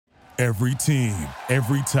Every team,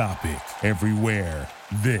 every topic, everywhere.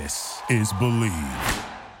 This is Believe.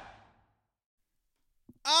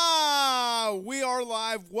 We are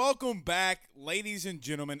live. Welcome back, ladies and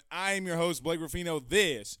gentlemen. I am your host, Blake Ruffino.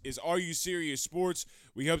 This is Are You Serious Sports.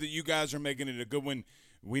 We hope that you guys are making it a good one.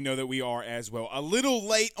 We know that we are as well. A little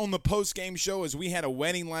late on the post-game show as we had a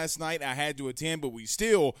wedding last night I had to attend, but we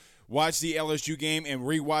still watched the LSU game and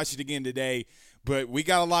rewatched it again today. But we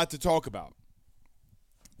got a lot to talk about.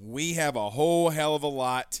 We have a whole hell of a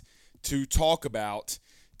lot to talk about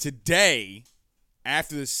today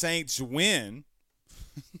after the Saints win.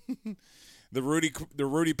 the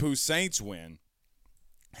Rudy Poo Saints win.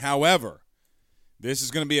 However, this is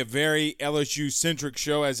going to be a very LSU-centric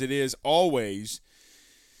show as it is always.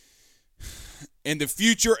 And the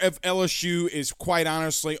future of LSU is quite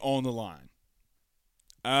honestly on the line.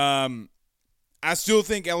 I still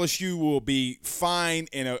think LSU will be fine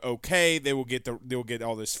and okay. They will get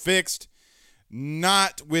all this fixed.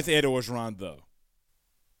 Not with Ed Orgeron, though.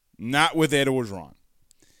 Not with Ed Orgeron.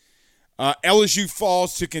 LSU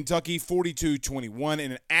falls to Kentucky 42-21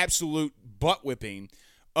 in an absolute butt whipping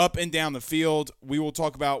up and down the field. We will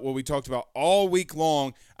talk about what we talked about all week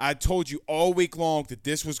long. I told you all week long that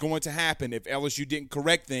this was going to happen if LSU didn't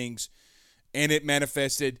correct things, and it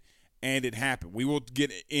manifested, and it happened. We will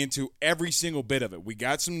get into every single bit of it. We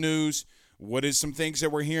got some news. What is some things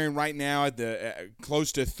that we're hearing right now at the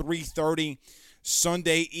close to 3:30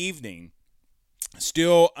 Sunday evening?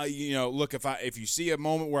 Still, look, if you see a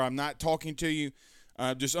moment where I'm not talking to you,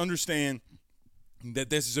 just understand that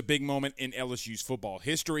this is a big moment in LSU's football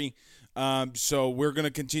history. So we're going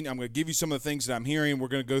to continue. I'm going to give you some of the things that I'm hearing. We're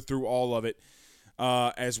going to go through all of it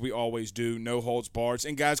as we always do. No holds barred.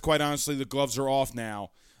 And, guys, quite honestly, the gloves are off now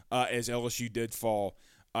as LSU did fall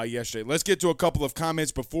yesterday. Let's get to a couple of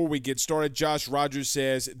comments before we get started. Josh Rogers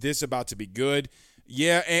says, this about to be good.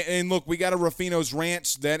 Yeah, and look, we got a Ruffino's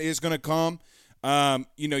Rants that is going to come.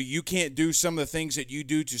 You can't do some of the things that you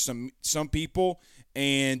do to some people,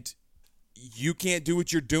 and you can't do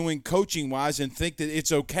what you're doing coaching-wise and think that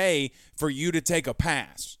it's okay for you to take a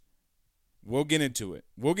pass. We'll get into it.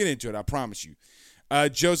 I promise you.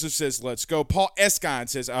 Joseph says, let's go. Paul Escon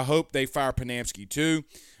says, I hope they fire Panamsky too.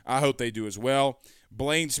 I hope they do as well.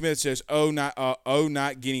 Blaine Smith says, not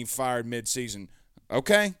getting fired mid-season.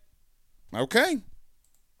 Okay.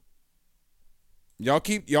 Y'all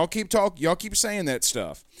keep saying that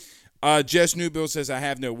stuff. Jess Newbill says, I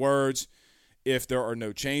have no words if there are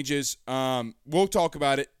no changes. We'll talk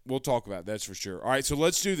about it. That's for sure. All right, so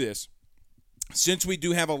let's do this. Since we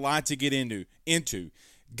do have a lot to get into,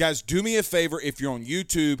 guys, do me a favor. If you're on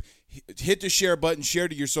YouTube, hit the share button, share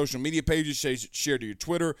to your social media pages, share to your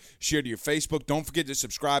Twitter, share to your Facebook. Don't forget to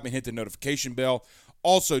subscribe and hit the notification bell.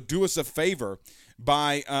 Also, do us a favor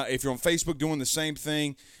by, if you're on Facebook, doing the same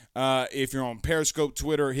thing. If you're on Periscope,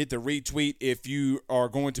 Twitter, hit the retweet. If you are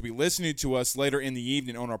going to be listening to us later in the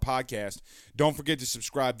evening on our podcast, don't forget to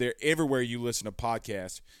subscribe there everywhere you listen to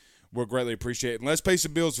podcasts. We'll greatly appreciate it. And let's pay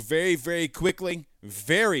some bills very, very quickly.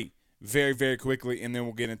 Very, very, very quickly, and then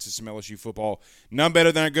we'll get into some LSU football. None better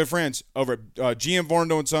than our good friends over at GM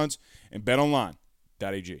Varnado & Sons and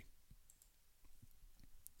BetOnline.ag.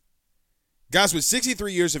 Guys, with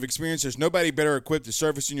 63 years of experience, there's nobody better equipped to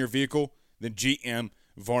service in your vehicle than GM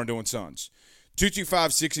Varnado & Sons.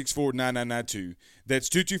 225-664-9992. That's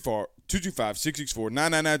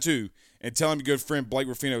 225-664-9992. And tell them your good friend Blake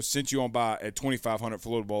Ruffino sent you on by at 2500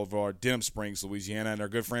 Florida Boulevard, Denham Springs, Louisiana. And our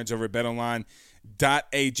good friends over at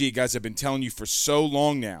BetOnline.ag. Guys, I've been telling you for so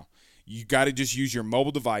long now, you got to just use your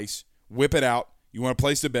mobile device, whip it out. You want to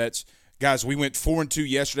place the bets. Guys, we went 4-2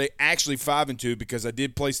 yesterday, actually 5-2 because I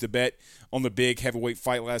did place the bet on the big heavyweight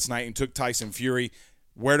fight last night and took Tyson Fury.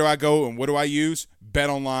 Where do I go and what do I use?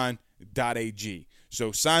 BetOnline.ag.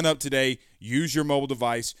 So sign up today. Use your mobile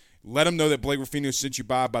device. Let them know that Blake Ruffino sent you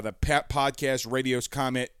by the podcast radio's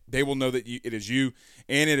comment. They will know that it is you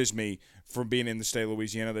and it is me from being in the state of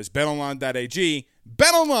Louisiana. That's BetOnline.ag.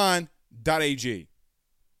 BetOnline.ag.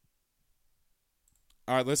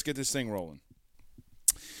 All right, let's get this thing rolling.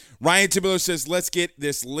 Ryan Tibillo says, let's get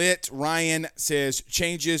this lit. Ryan says,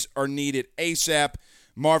 changes are needed ASAP.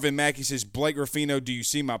 Marvin Mackey says, Blake Ruffino, do you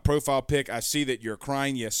see my profile pic? I see that you're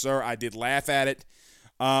crying. Yes, sir. I did laugh at it.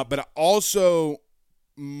 But also,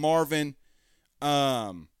 Marvin,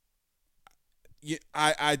 I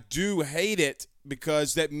do hate it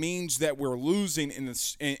because that means that we're losing,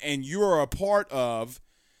 and you are a part of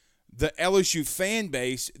the LSU fan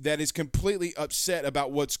base that is completely upset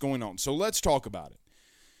about what's going on. So let's talk about it.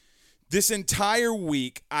 This entire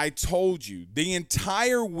week, I told you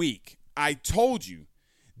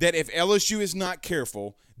that if LSU is not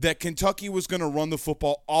careful, that Kentucky was going to run the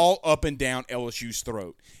football all up and down LSU's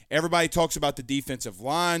throat. Everybody talks about the defensive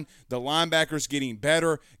line, the linebackers getting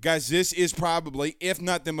better. Guys, this is probably, if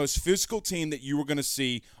not the most physical team that you were going to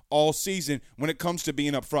see all season when it comes to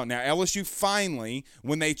being up front. Now, LSU finally,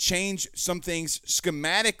 when they changed some things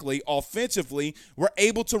schematically, offensively, were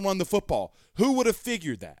able to run the football. Who would have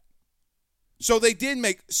figured that? So they did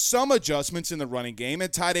make some adjustments in the running game,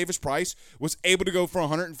 and Ty Davis-Price was able to go for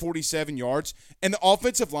 147 yards, and the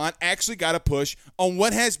offensive line actually got a push on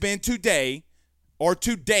what has been today, or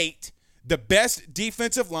to date, the best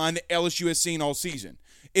defensive line that LSU has seen all season.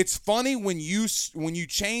 It's funny when you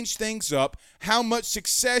change things up, how much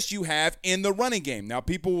success you have in the running game. Now,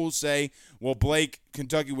 people will say, well, Blake,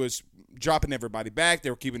 Kentucky was dropping everybody back. They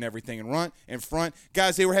were keeping everything in front.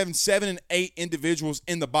 Guys, they were having 7 and 8 individuals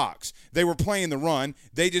in the box. They were playing the run.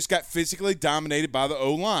 They just got physically dominated by the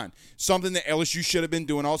O-line, something that LSU should have been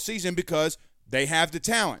doing all season because they have the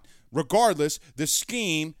talent. Regardless, the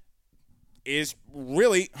scheme is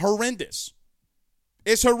really horrendous.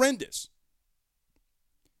 It's horrendous.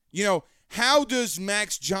 You know, how does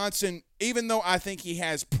Max Johnson, even though I think he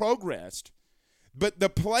has progressed, but the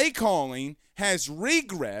play calling has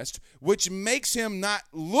regressed, which makes him not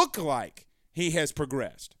look like he has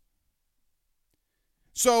progressed.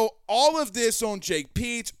 So all of this on Jake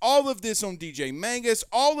Peetz, all of this on DJ Mangus,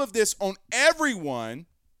 all of this on everyone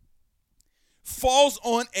falls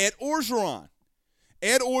on Ed Orgeron.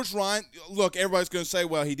 Ed Orgeron, look, everybody's going to say,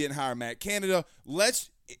 well, he didn't hire Matt Canada.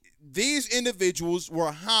 These individuals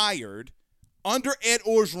were hired under Ed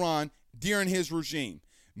Orgeron during his regime.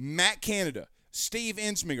 Matt Canada, Steve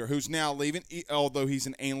Ensminger, who's now leaving, although he's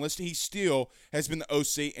an analyst, he still has been the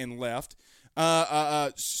OC and left.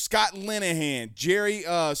 Scott Linehan, Jerry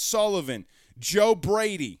Sullivan, Joe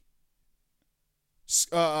Brady.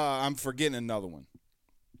 I'm forgetting another one.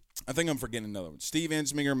 I think I'm forgetting another one. Steve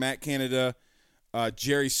Ensminger, Matt Canada,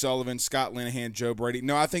 Jerry Sullivan, Scott Linehan, Joe Brady.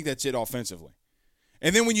 No, I think that's it offensively.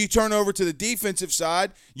 And then when you turn over to the defensive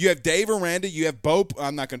side, you have Dave Aranda, you have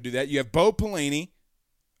I'm not going to do that. You have Bo Pelini,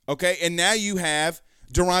 okay? And now you have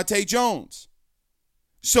Durante Jones.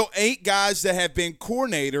 So 8 guys that have been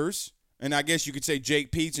coordinators, and I guess you could say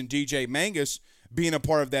Jake Peetz and DJ Mangus being a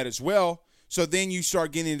part of that as well. So then you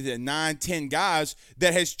start getting into the 9, 10 guys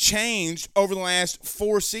that has changed over the last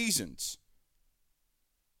 4 seasons.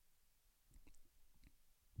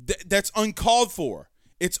 That's uncalled for.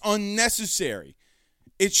 It's unnecessary.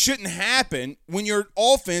 It shouldn't happen when your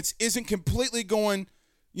offense isn't completely going,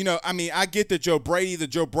 I get the Joe Brady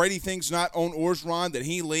thing's not on Orgeron, that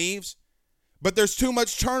he leaves. But there's too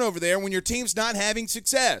much turnover there when your team's not having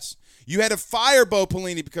success. You had to fire Bo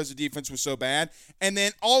Pelini because the defense was so bad, and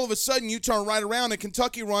then all of a sudden you turn right around and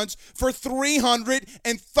Kentucky runs for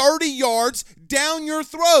 330 yards down your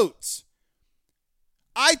throats.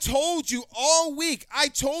 I told you all week,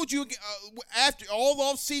 after all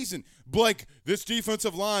off season, Blake, this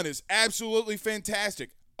defensive line is absolutely fantastic.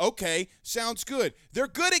 Okay, sounds good. They're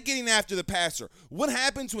good at getting after the passer. What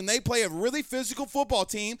happens when they play a really physical football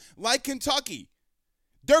team like Kentucky?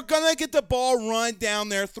 They're going to get the ball run down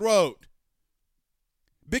their throat.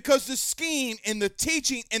 Because the scheme and the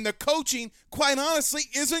teaching and the coaching, quite honestly,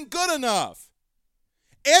 isn't good enough.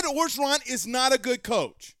 Ed Orgeron is not a good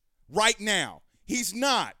coach right now. He's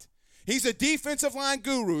not. He's a defensive line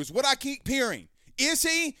guru is what I keep hearing. Is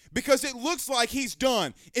he? Because it looks like he's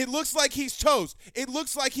done. It looks like he's toast. It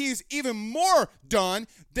looks like he's even more done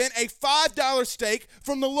than a $5 steak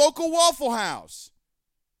from the local Waffle House.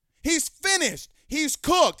 He's finished. He's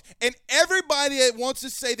cooked. And everybody that wants to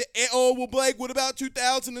say that, oh, well, Blake, what about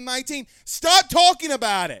 2019? Stop talking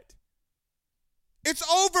about it. It's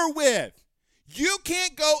over with. You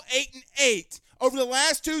can't go 8-8 over the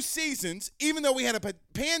last 2 seasons, even though we had a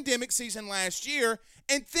pandemic season last year,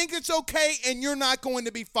 and think it's okay and you're not going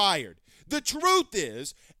to be fired. The truth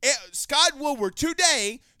is, Scott Woodward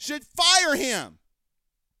today should fire him.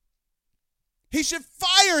 He should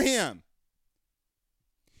fire him.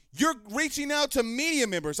 You're reaching out to media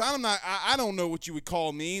members. I don't know what you would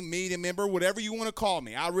call me, media member, whatever you want to call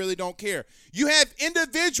me. I really don't care. You have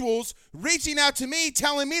individuals reaching out to me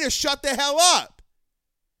telling me to shut the hell up.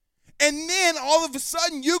 And then all of a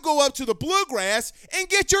sudden you go up to the Bluegrass and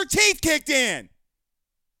get your teeth kicked in.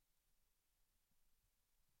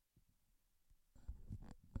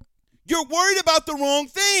 You're worried about the wrong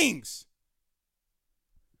things.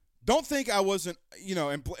 Don't think I wasn't,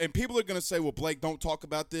 and people are going to say, well, Blake, don't talk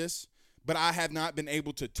about this. But I have not been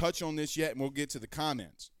able to touch on this yet, and we'll get to the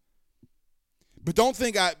comments. But don't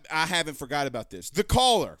think I haven't forgot about this. The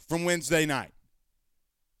caller from Wednesday night.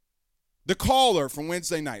 The caller from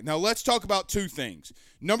Wednesday night. Now, let's talk about two things.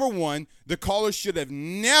 Number one, the caller should have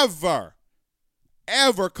never,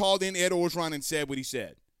 ever called in Ed Orgeron and said what he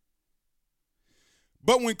said.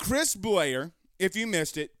 But when Chris Blair, if you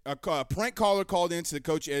missed it, a prank caller called into the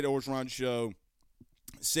Coach Ed Orgeron show,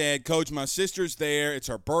 said, Coach, my sister's there. It's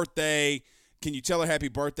her birthday. Can you tell her happy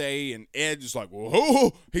birthday? And Ed's just like,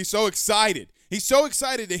 whoa. He's so excited. He's so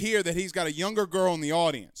excited to hear that he's got a younger girl in the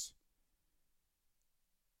audience.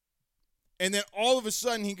 And then all of a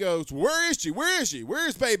sudden he goes, where is she? Where is she? Where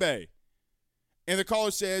is Bebe? And the caller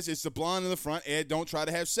says, it's the blonde in the front. Ed, don't try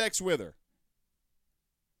to have sex with her.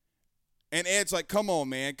 And Ed's like, come on,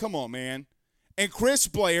 man. Come on, man. And Chris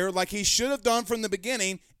Blair, like he should have done from the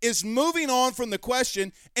beginning, is moving on from the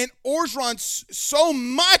question. And Orgeron's so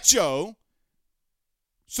macho,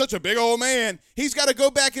 such a big old man, he's got to go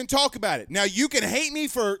back and talk about it. Now, you can hate me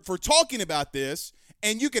for talking about this,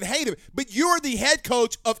 and you can hate him, but you're the head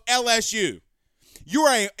coach of LSU. You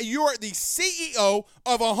are the CEO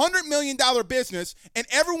of a $100 million business, and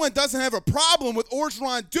everyone doesn't have a problem with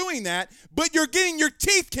Orgeron doing that, but you're getting your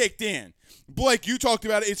teeth kicked in. Blake, you talked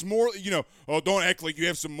about it. It's more, don't act like you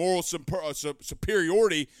have some moral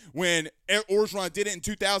superiority when Orgeron did it in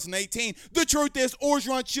 2018. The truth is,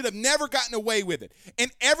 Orgeron should have never gotten away with it.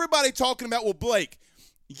 And everybody talking about, well, Blake,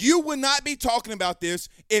 you would not be talking about this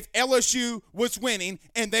if LSU was winning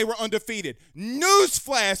and they were undefeated.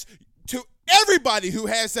 Newsflash to everybody who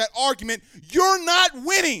has that argument, you're not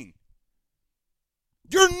winning.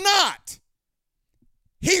 You're not.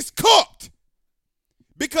 He's cooked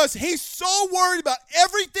because he's so worried about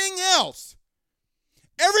everything else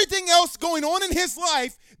going on in his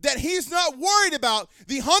life that he's not worried about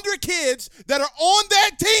the 100 kids that are on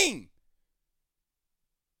that team.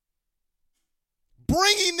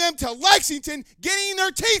 Bringing them to Lexington, getting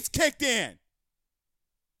their teeth kicked in.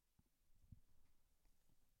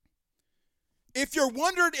 If you're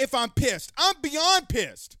wondering if I'm pissed, I'm beyond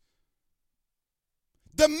pissed.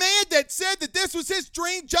 The man that said that this was his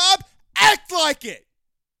dream job, act like it.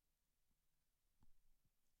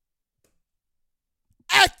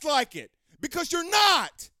 Act like it, because you're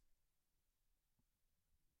not.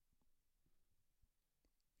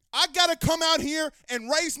 I got to come out here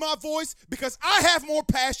and raise my voice because I have more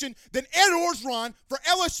passion than Ed Orgeron for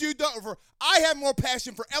LSU. I have more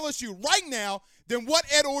passion for LSU right now than what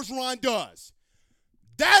Ed Orgeron does.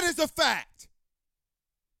 That is a fact.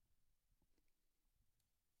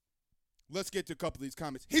 Let's get to a couple of these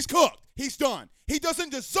comments. He's cooked. He's done. He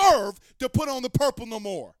doesn't deserve to put on the purple no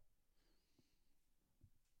more.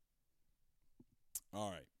 All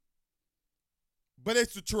right. But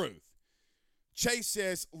it's the truth. Chase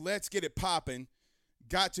says, let's get it popping.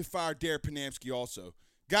 Got to fire Derek Panamsky also.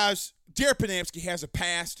 Guys, Derek Panamsky has a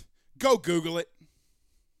past. Go Google it.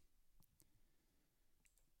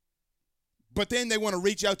 But then they want to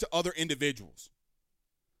reach out to other individuals.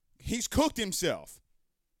 He's cooked himself.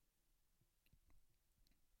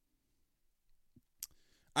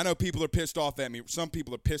 I know people are pissed off at me. Some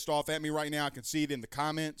people are pissed off at me right now. I can see it in the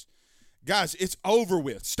comments. Guys, it's over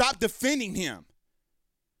with. Stop defending him.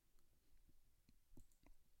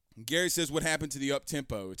 Gary says, what happened to the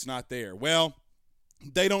up-tempo? It's not there. Well,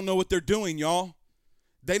 they don't know what they're doing, y'all.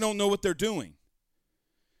 They don't know what they're doing.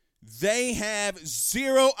 They have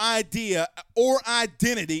zero idea or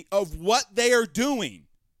identity of what they are doing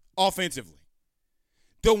offensively.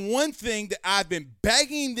 The one thing that I've been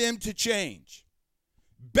begging them to change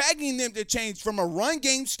from a run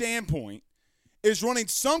game standpoint is running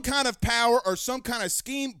some kind of power or some kind of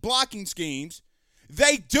blocking schemes.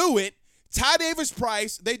 They do it. Ty Davis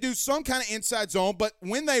Price, they do some kind of inside zone, but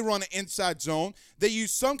when they run an inside zone, they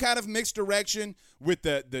use some kind of mixed direction with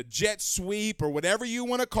the jet sweep or whatever you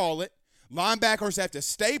want to call it. Linebackers have to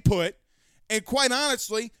stay put. And quite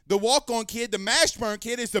honestly, the walk-on kid, the Mashburn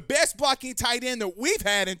kid, is the best blocking tight end that we've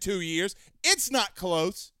had in 2 years. It's not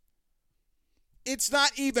close. It's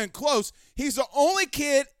not even close. He's the only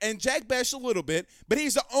kid, and Jack Besh a little bit, but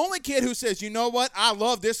he's the only kid who says, you know what, I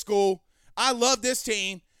love this school. I love this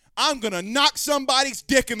team. I'm going to knock somebody's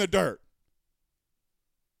dick in the dirt.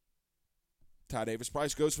 Ty Davis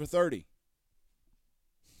Price goes for 30.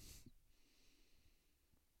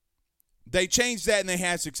 They changed that and they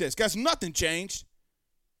had success. Guys, nothing changed.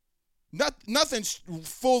 Nothing's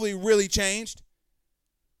fully really changed.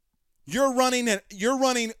 You're running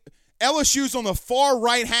LSU's on the far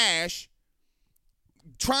right hash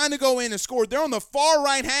trying to go in and score. They're on the far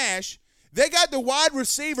right hash. They got the wide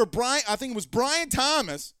receiver, I think it was Brian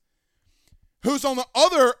Thomas, who's on the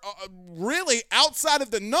other, really outside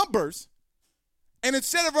of the numbers. And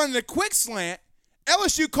instead of running a quick slant,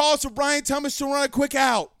 LSU calls for Brian Thomas to run a quick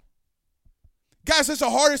out. Guys, that's the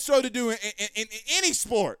hardest throw to do in any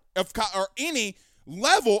sport or any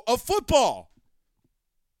level of football.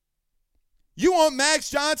 You want Max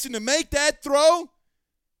Johnson to make that throw?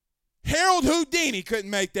 Harold Houdini couldn't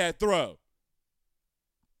make that throw.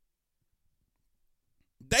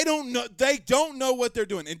 They don't know what they're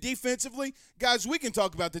doing. And defensively, guys, we can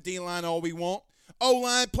talk about the D-line all we want.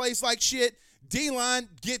 O-line plays like shit. D-line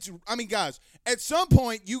guys, at some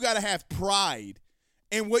point you got to have pride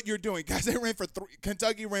in what you're doing. Guys,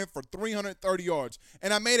 Kentucky ran for 330 yards.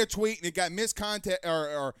 And I made a tweet and it got miscontext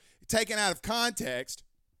or taken out of context.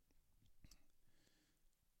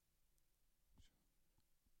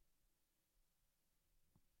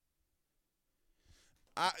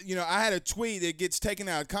 I had a tweet that gets taken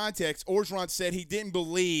out of context. Orgeron said he didn't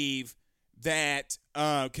believe that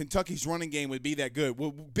Kentucky's running game would be that good.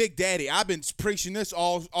 Well, Big Daddy, I've been preaching this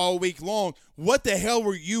all week long. What the hell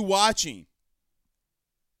were you watching?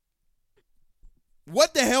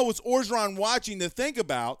 What the hell was Orgeron watching to think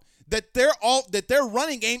about that their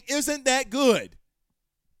running game isn't that good?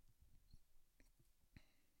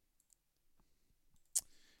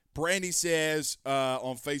 Brandy says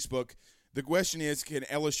on Facebook, the question is, can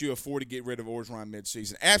LSU afford to get rid of Orgeron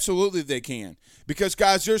midseason? Absolutely they can. Because,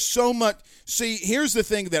 guys, there's so much. See, here's the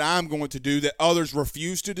thing that I'm going to do that others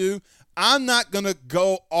refuse to do. I'm not going to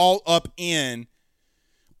go all up in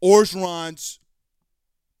Orgeron's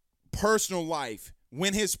personal life.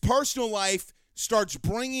 When his personal life starts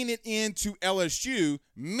bringing it into LSU,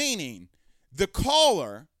 meaning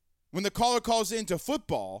when the caller calls into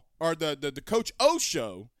football or the Coach O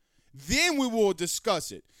show, then we will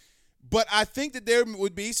discuss it. But I think that there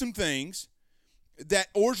would be some things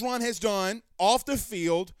that Orgeron has done off the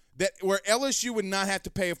field where LSU would not have to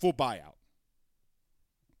pay a full buyout.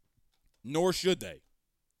 Nor should they.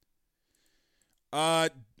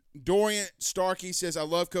 Dorian Starkey says, I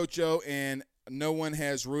love Coach O, and no one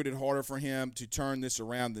has rooted harder for him to turn this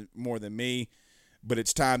around more than me, but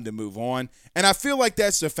it's time to move on. And I feel like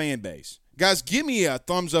that's the fan base. Guys, give me a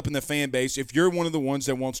thumbs up in the fan base if you're one of the ones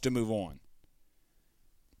that wants to move on.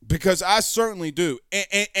 Because I certainly do.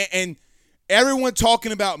 And everyone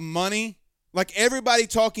talking about money, like everybody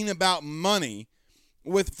talking about money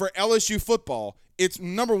for LSU football, it's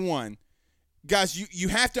number one, guys, you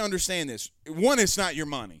have to understand this. One, it's not your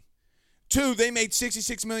money. Two, they made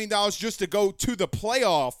 $66 million just to go to the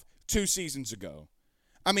playoff 2 seasons ago.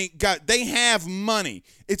 I mean, God, they have money.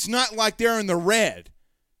 It's not like they're in the red.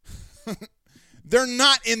 They're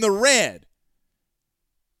not in the red.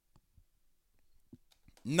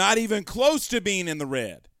 Not even close to being in the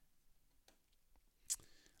red.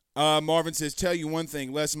 Marvin says, tell you one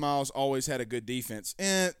thing, Les Miles always had a good defense.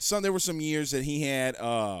 And there were some years that he had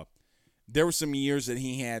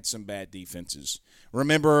some bad defenses.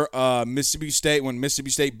 Remember Mississippi State, when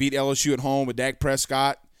Mississippi State beat LSU at home with Dak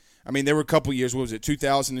Prescott? I mean, there were a couple years, what was it,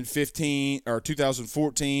 2015 or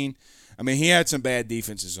 2014? I mean, he had some bad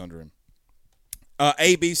defenses under him.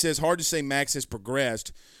 AB says, hard to say Max has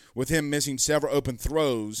progressed. With him missing several open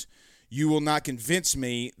throws, you will not convince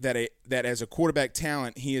me that as a quarterback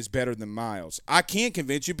talent, he is better than Miles. I can't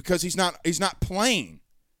convince you because he's not playing.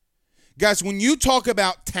 Guys, when you talk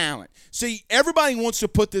about talent, see, everybody wants to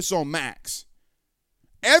put this on Max.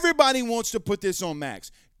 Everybody wants to put this on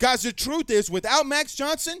Max. Guys, the truth is, without Max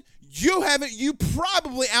Johnson, you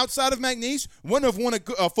probably, outside of McNeese, wouldn't have won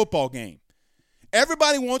a football game.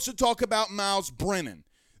 Everybody wants to talk about Miles Brennan.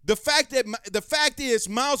 The fact is,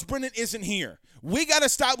 Miles Brennan isn't here. We got to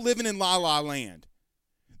stop living in la-la land.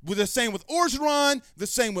 The same with Orgeron, the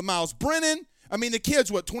same with Miles Brennan. I mean, the kid's,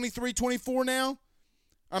 23, 24 now?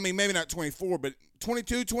 I mean, maybe not 24, but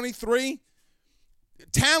 22, 23.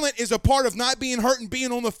 Talent is a part of not being hurt and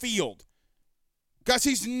being on the field. Guys,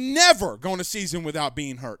 he's never going to season without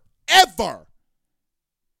being hurt. Ever.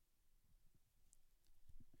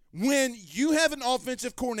 When you have an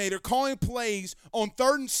offensive coordinator calling plays on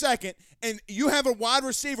 3rd and 2nd, and you have a wide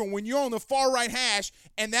receiver when you're on the far right hash,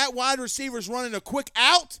 and that wide receiver is running a quick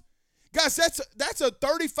out, guys, that's a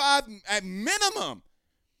 35 at minimum,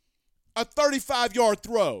 a 35-yard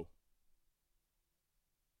throw.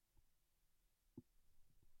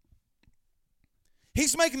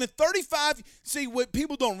 He's making a 35. See, what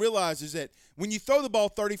people don't realize is that when you throw the ball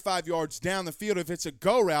 35 yards down the field, if it's a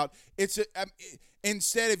go route,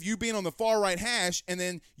 instead of you being on the far right hash and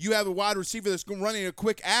then you have a wide receiver that's running a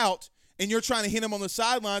quick out and you're trying to hit him on the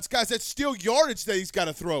sidelines, guys, that's still yardage that he's got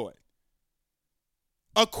to throw it.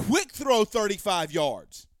 A quick throw, 35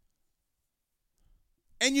 yards.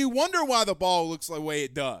 And you wonder why the ball looks the way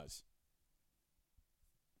it does.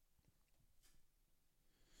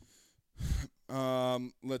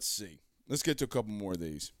 Let's see. Let's get to a couple more of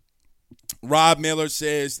these. Rob Miller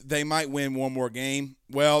says they might win one more game.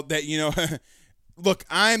 Well, look,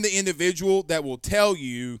 I'm the individual that will tell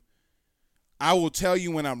you. I will tell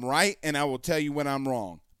you when I'm right, and I will tell you when I'm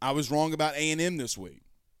wrong. I was wrong about A&M this week.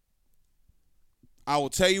 I will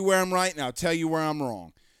tell you where I'm right, and I'll tell you where I'm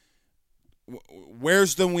wrong.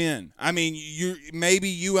 Where's the win? I mean,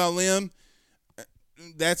 maybe ULM,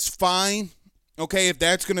 that's fine. Okay, if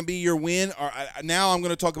that's going to be your win. Now I'm going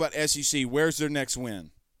to talk about SEC. Where's their next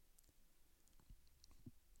win?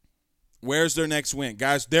 Where's their next win?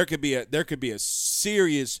 Guys, there could be a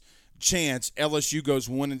serious chance LSU goes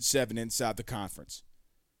 1-7 inside the conference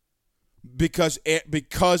because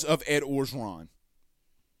of Ed Orgeron.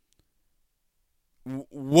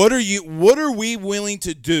 What are we willing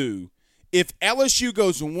to do if LSU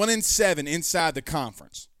goes 1-7 inside the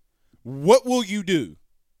conference? What will you do?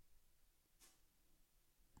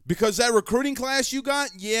 Because that recruiting class you got,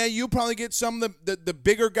 yeah, you'll probably get some of the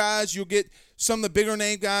bigger guys. You'll get some of the bigger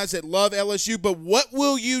name guys that love LSU. But what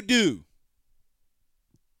will you do?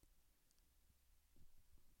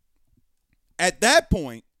 At that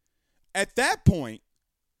point,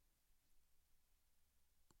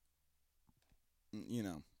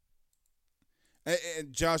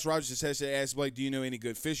 Josh Rogers just asked Blake, do you know any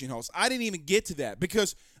good fishing holes? I didn't even get to that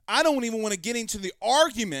because I don't even want to get into the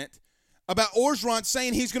argument about Orgeron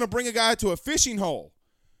saying he's going to bring a guy to a fishing hole.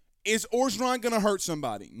 Is Orgeron going to hurt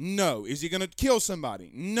somebody? No. Is he going to kill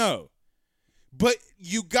somebody? No. But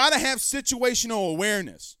you got to have situational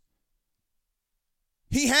awareness.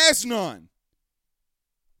 He has none.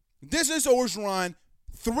 This is Orgeron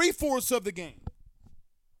 3/4 of the game.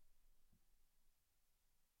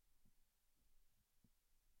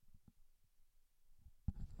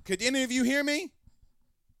 Could any of you hear me?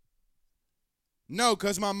 No,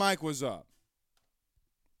 because my mic was up.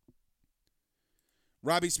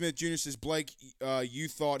 Robbie Smith Jr. says, Blake, you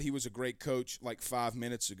thought he was a great coach like 5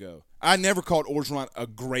 minutes ago. I never called Orgeron a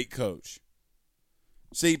great coach.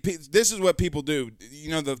 See, this is what people do.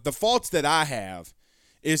 The faults that I have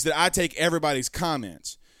is that I take everybody's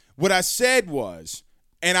comments. What I said was,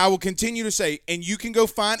 and I will continue to say, and you can go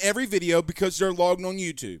find every video because they're logged on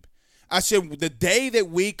YouTube. I said the day that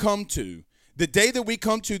we come to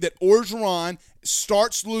that Orgeron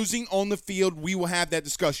starts losing on the field, we will have that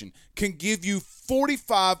discussion. Can give you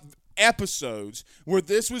 45 episodes where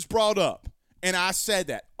this was brought up, and I said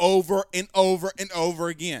that over and over and over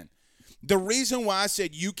again. The reason why I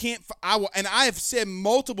said you can't – and I have said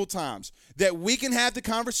multiple times that we can have the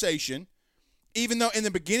conversation, even though in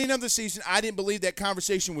the beginning of the season I didn't believe that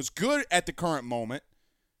conversation was good at the current moment,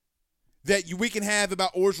 that we can have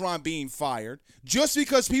about Orgeron being fired. Just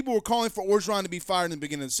because people were calling for Orgeron to be fired in the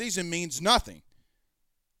beginning of the season means nothing.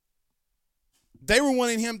 They were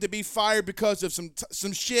wanting him to be fired because of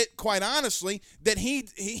some shit, quite honestly, that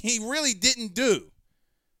he really didn't do.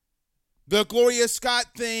 The Gloria Scott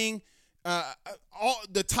thing, all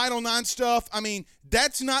the Title IX stuff, I mean,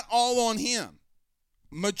 that's not all on him.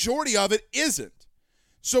 Majority of it isn't.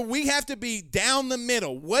 So we have to be down the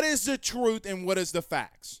middle. What is the truth and what is the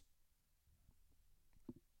facts?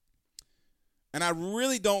 And I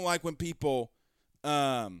really don't like when people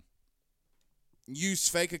use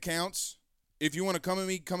fake accounts. If you want to come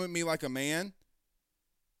at me like a man.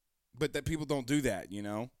 But that people don't do that,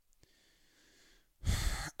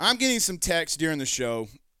 I'm getting some texts during the show.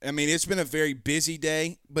 I mean, it's been a very busy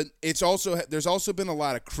day, but there's also been a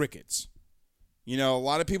lot of crickets. A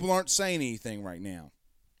lot of people aren't saying anything right now.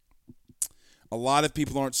 A lot of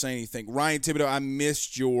people aren't saying anything. Ryan Thibodeau,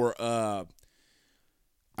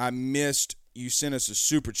 you sent us a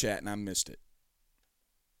super chat, and I missed it.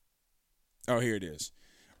 Oh, here it is.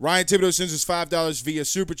 Ryan Thibodeau sends us $5 via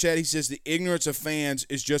super chat. He says the ignorance of fans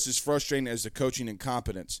is just as frustrating as the coaching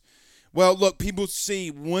incompetence. Well, look, people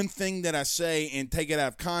see one thing that I say and take it out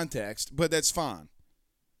of context, but that's fine.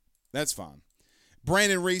 That's fine.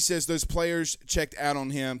 Brandon Reese says those players checked out on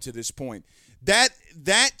him to this point. That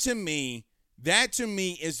to me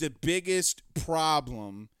is the biggest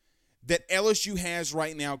problem that LSU has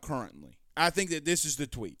right now currently. I think that this is the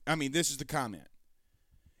tweet. I mean, this is the comment.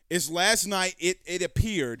 Is last night it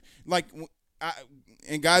appeared like,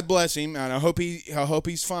 and God bless him, and I hope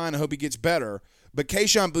he's fine. I hope he gets better. But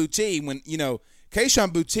Kayshon Boutte,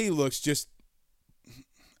 Kayshon Boutte looks just,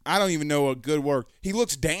 I don't even know a good word. He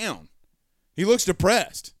looks down. He looks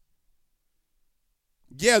depressed.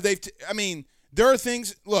 Yeah, there are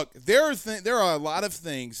things. Look, there are a lot of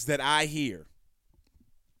things that I hear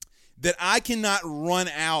that I cannot run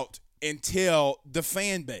out and tell the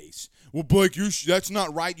fan base. Well, Blake, that's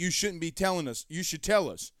not right. You shouldn't be telling us. You should tell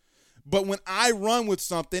us. But when I run with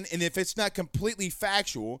something, and if it's not completely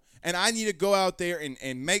factual, and I need to go out there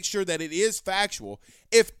and make sure that it is factual,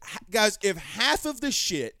 if half of the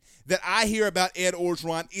shit that I hear about Ed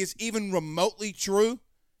Orgeron is even remotely true,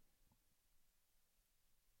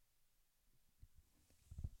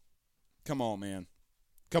 come on, man.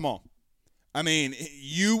 Come on. I mean,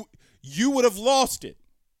 you would have lost it.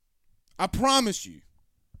 I promise you.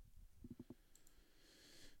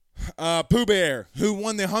 Pooh Bear, who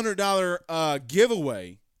won the $100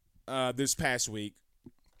 giveaway this past week,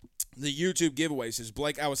 the YouTube giveaway, says,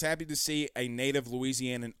 Blake, I was happy to see a native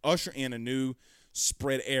Louisianan usher in a new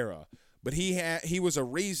spread era, but he was a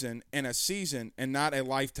reason and a season and not a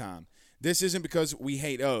lifetime. This isn't because we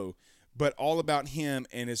hate O, but all about him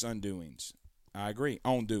and his undoings. I agree.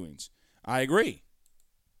 Undoings. I agree.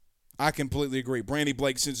 I completely agree. Brandy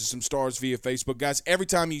Blake sends us some stars via Facebook. Guys, every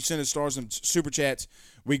time you send us stars and super chats,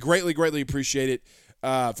 we greatly, greatly appreciate it.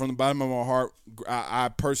 From the bottom of my heart, I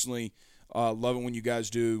personally love it when you guys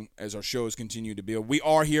do as our shows continue to build. We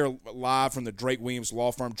are here live from the Drake Williams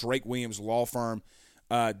Law Firm,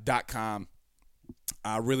 drakewilliamslawfirm.com.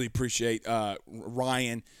 I really appreciate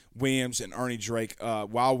Ryan Williams and Ernie Drake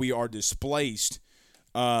while we are displaced,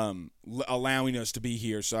 allowing us to be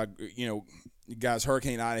here. So, guys,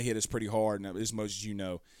 Hurricane Ida hit us pretty hard, and as most as you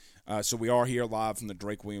know. So we are here live from the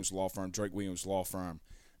Drake Williams Law Firm,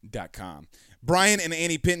 drakewilliamslawfirm.com. Brian and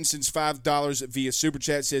Annie Pinton sends $5 via Super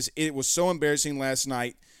Chat, says, it was so embarrassing last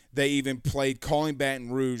night they even played calling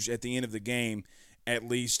Baton Rouge at the end of the game. At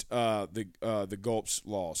least the Gulps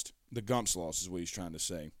lost. The Gumps lost is what he's trying to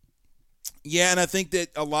say. Yeah, and I think that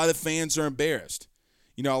a lot of fans are embarrassed.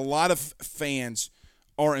 A lot of fans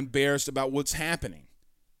are embarrassed about what's happening.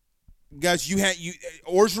 Guys,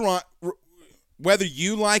 Orgeron, whether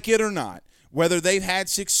you like it or not, whether they've had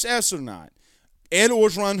success or not, Ed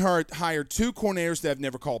Orgeron hired two coordinators that have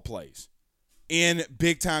never called plays in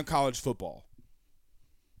big-time college football.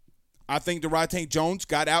 I think De'Rante Jones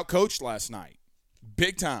got out-coached last night.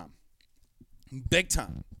 Big time. Big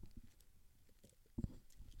time.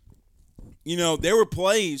 There were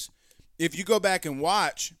plays, if you go back and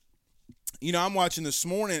watch, I'm watching this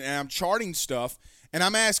morning and I'm charting stuff, and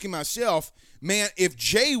I'm asking myself, man, if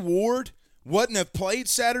Jay Ward wouldn't have played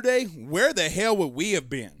Saturday, where the hell would we have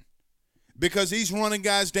been? Because he's running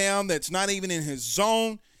guys down that's not even in his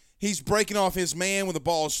zone. He's breaking off his man when the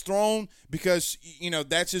ball is thrown because,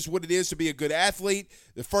 that's just what it is to be a good athlete.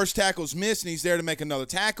 The first tackle's missed, and he's there to make another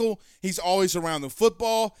tackle. He's always around the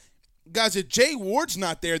football. Guys, if Jay Ward's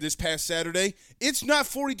not there this past Saturday, it's not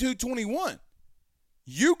 42-21.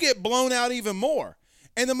 You get blown out even more.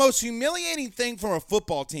 And the most humiliating thing for a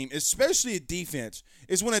football team, especially a defense,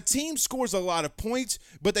 is when a team scores a lot of points,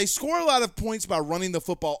 but they score a lot of points by running the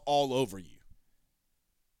football all over you.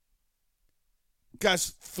 Guys,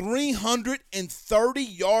 330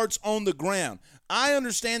 yards on the ground. I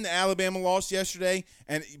understand that Alabama lost yesterday,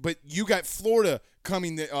 but you got Florida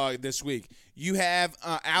coming this week. You have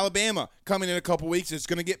Alabama coming in a couple weeks. It's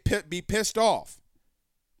going to be pissed off.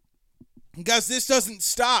 Guys, this doesn't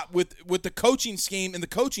stop with the coaching scheme and the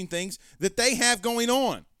coaching things that they have going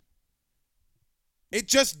on. It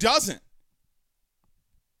just doesn't.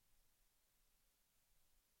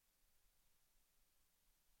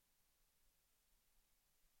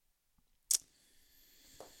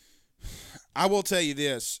 I will tell you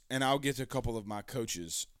this, and I'll get to a couple of my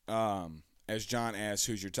coaches. As John asks,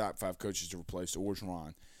 who's your top 5 coaches to replace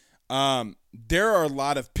Orgeron? There are a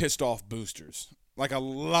lot of pissed off boosters. Like a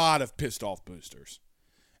lot of pissed off boosters.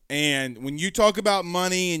 And when you talk about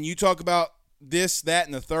money and you talk about this, that,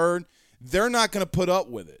 and the third, they're not going to put up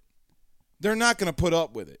with it. They're not going to put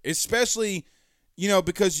up with it. Especially,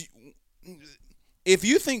 because if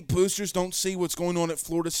you think boosters don't see what's going on at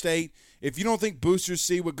Florida State, if you don't think boosters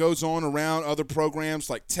see what goes on around other programs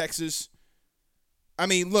like Texas, I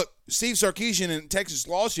mean, look, Steve Sarkisian in Texas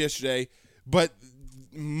lost yesterday, but,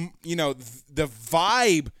 the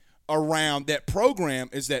vibe around that program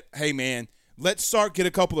is that, hey, man, let's get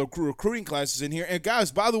a couple of recruiting classes in here. And,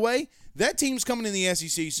 guys, by the way, that team's coming in the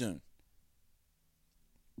SEC soon.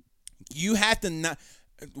 You have to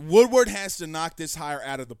Woodward has to knock this hire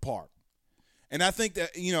out of the park. And I think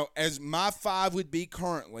that, as my 5 would be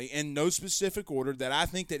currently, in no specific order, that I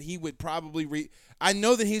think that he would probably I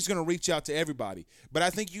know that he's going to reach out to everybody, but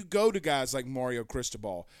I think you go to guys like Mario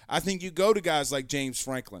Cristobal. I think you go to guys like James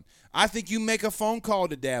Franklin. I think you make a phone call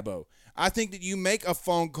to Dabo. I think that you make a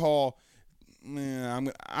phone call.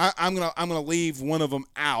 Man, I'm gonna leave one of them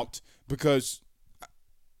out because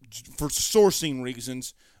for sourcing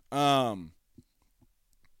reasons.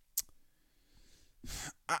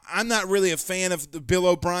 I'm not really a fan of the Bill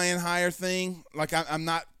O'Brien hire thing. Like, I'm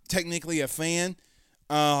not technically a fan,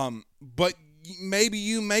 but maybe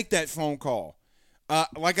you make that phone call.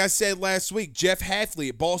 Like I said last week, Jeff Hafley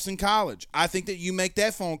at Boston College. I think that you make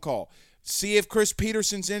that phone call. See if Chris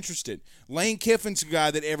Peterson's interested. Lane Kiffin's a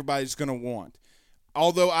guy that everybody's going to want.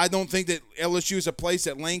 Although I don't think that LSU is a place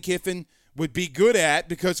that Lane Kiffin would be good at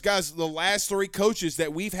because, guys, the last 3 coaches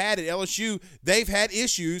that we've had at LSU, they've had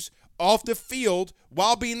issues off the field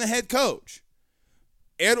while being the head coach.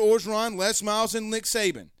 Ed Orgeron, Les Miles, and Nick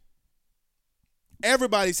Saban.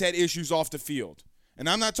 Everybody's had issues off the field. And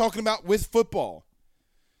I'm not talking about with football.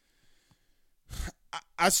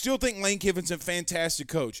 I still think Lane Kiffin's a fantastic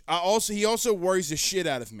coach. He also worries the shit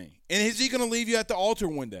out of me. And is he going to leave you at the altar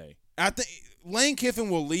one day? I think Lane Kiffin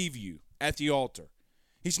will leave you at the altar.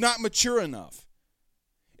 He's not mature enough.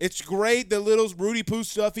 It's great the little Rudy Poo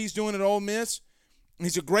stuff he's doing at Ole Miss.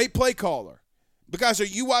 He's a great play caller. But guys, are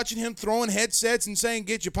you watching him throwing headsets and saying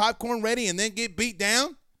get your popcorn ready and then get beat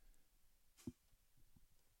down?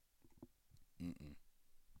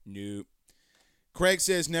 Nope. Craig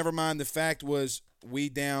says, never mind. The fact was we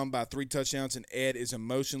down by 3 touchdowns and Ed is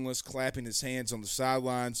emotionless, clapping his hands on the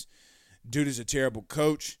sidelines. Dude is a terrible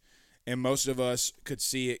coach, and most of us could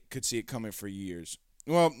see it coming for years.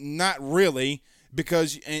 Well, not really,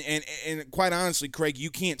 because and quite honestly, Craig, you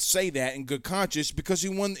can't say that in good conscience because he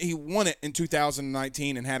won it in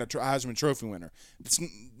 2019 and had a Heisman Trophy winner. It's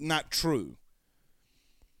not true.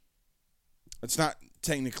 It's not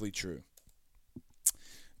technically true.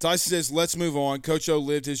 Tyson says, let's move on. Coach O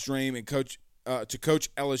lived his dream and to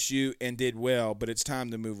coach LSU and did well, but it's time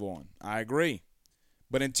to move on. I agree.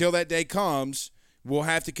 But until that day comes, we'll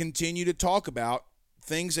have to continue to talk about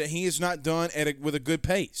things that he has not done with a good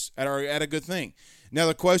pace, at a good thing. Now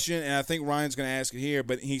the question, and I think Ryan's going to ask it here,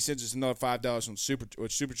 but he sends us another $5 on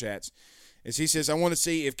Super Chats, is he says, I want to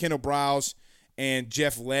see if Kendall Briles and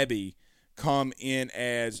Jeff Lebby come in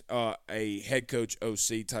as a head coach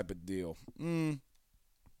OC type of deal.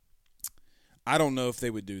 I don't know if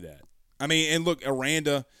they would do that. I mean, and look,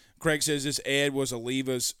 Aranda, Craig says this Ed was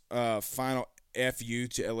Aleva's final FU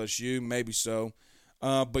to LSU. Maybe so.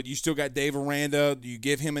 But you still got Dave Aranda. Do you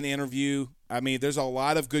give him an interview? I mean, there's a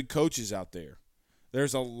lot of good coaches out there.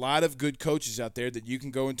 There's a lot of good coaches out there that you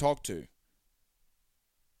can go and talk to.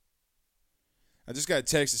 I just got a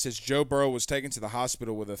text that says Joe Burrow was taken to the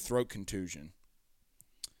hospital with a throat contusion.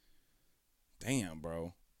 Damn,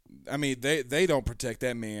 bro. I mean, they don't protect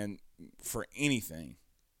that man for anything.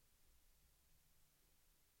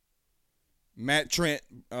 Matt Trent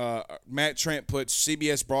puts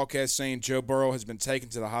CBS broadcast saying Joe Burrow has been taken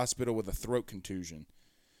to the hospital with a throat contusion.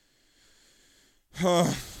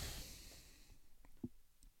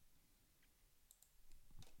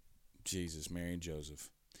 Jesus, Mary and Joseph.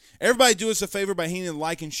 Everybody do us a favor by hitting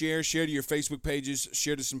like and share. Share to your Facebook pages.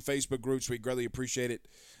 Share to some Facebook groups. We greatly appreciate it.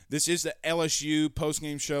 This is the LSU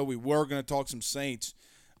postgame show. We were going to talk some Saints,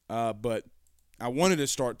 but I wanted to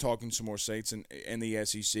start talking some more Saints in the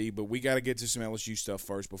SEC, but we got to get to some LSU stuff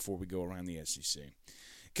first before we go around the SEC.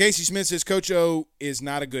 Casey Smith says Coach O is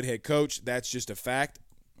not a good head coach. That's just a fact.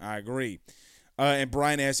 I agree. And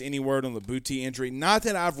Brian asks, any word on the Boutte injury? Not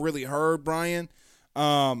that I've really heard, Brian.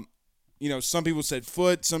 Some people said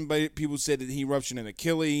foot. People said that he ruptured an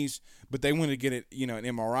Achilles, but they wanted to get it, an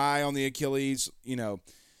MRI on the Achilles.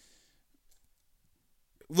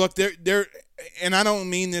 Look, they're, and I don't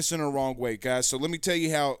mean this in a wrong way, guys. So let me tell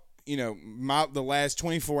you how, the last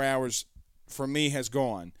 24 hours for me has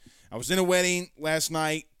gone. I was in a wedding last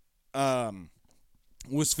night.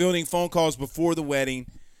 Was fielding phone calls before the wedding.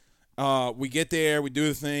 We get there, we do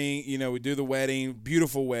the thing, we do the wedding,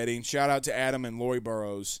 beautiful wedding. Shout out to Adam and Lori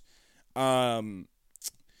Burrows.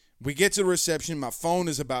 We get to the reception. My phone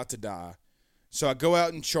is about to die. So I go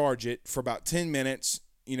out and charge it for about 10 minutes.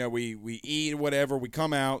 We eat or whatever. We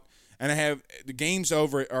come out, and the game's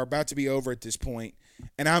over or about to be over at this point,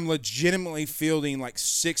 and I'm legitimately fielding like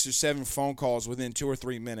 6 or 7 phone calls within 2 or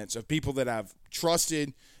 3 minutes of people that I've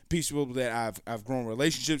trusted, people that I've grown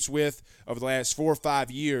relationships with over the last 4 or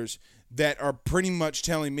 5 years that are pretty much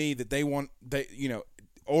telling me that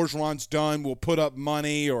Orgeron's done, we'll put up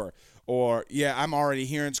money, or I'm already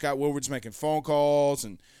hearing Scott Woodward's making phone calls,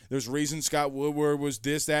 and there's a reason Scott Woodward was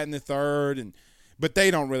this, that, and the third, but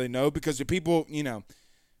they don't really know because the people,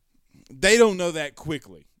 they don't know that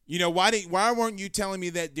quickly. Why weren't you telling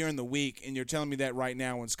me that during the week, and you're telling me that right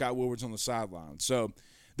now when Scott Woodward's on the sideline? So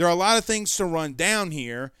there are a lot of things to run down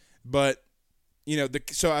here, but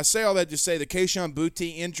so I say all that to say the Kayshon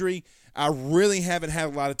Boutte injury, I really haven't had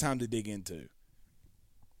a lot of time to dig into.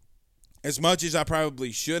 As much as I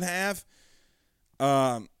probably should have,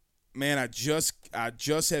 man, I just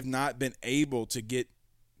have not been able to get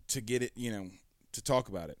it, to talk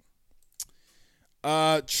about it.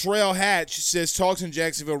 Trail Hatch says, talks in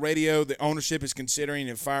Jacksonville radio, the ownership is considering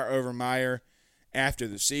to fire Urban Meyer after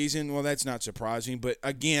the season. Well, that's not surprising. But,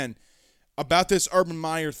 again, about this Urban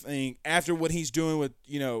Meyer thing, after what he's doing with,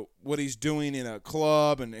 what he's doing in a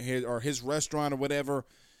club and his restaurant or whatever,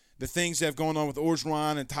 the things that have gone on with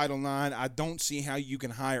Orgeron and Title IX, I don't see how you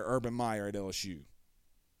can hire Urban Meyer at LSU.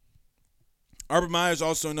 Urban Meyer is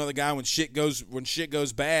also another guy when shit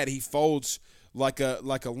goes bad, he folds like a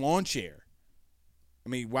lawn chair. I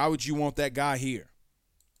mean, why would you want that guy here?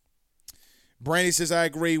 Brandy says, I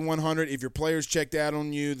agree 100. If your players checked out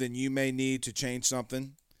on you, then you may need to change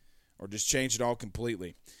something or just change it all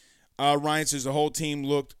completely. Ryan says the whole team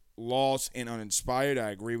looked lost and uninspired.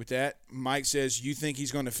 I agree with that. Mike says, you think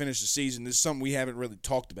he's going to finish the season? This is something we haven't really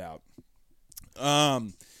talked about.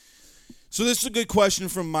 So this is a good question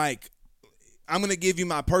from Mike. I'm going to give you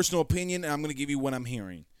my personal opinion, and I'm going to give you what I'm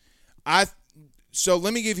hearing. So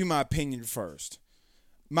let me give you my opinion first.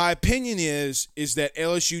 My opinion is that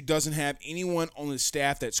LSU doesn't have anyone on the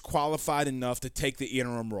staff that's qualified enough to take the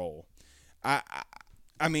interim role. I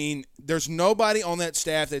mean, there's nobody on that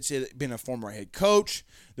staff that's been a former head coach.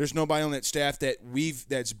 There's nobody on that staff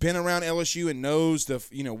that's been around LSU and knows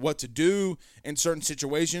what to do in certain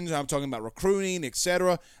situations. I'm talking about recruiting,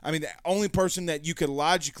 etc. I mean, the only person that you could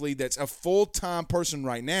logically, that's a full-time person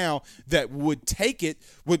right now that would take it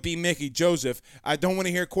would be Mickey Joseph. I don't want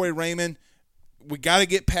to hear Corey Raymond. We got to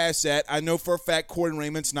get past that. I know for a fact Corey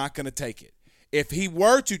Raymond's not going to take it. If he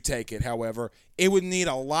were to take it, however, it would need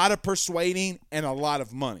a lot of persuading and a lot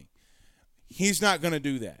of money. He's not going to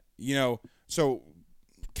do that, so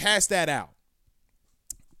cast that out.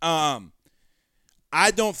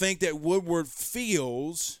 I don't think that Woodward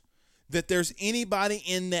feels that there's anybody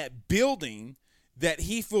in that building that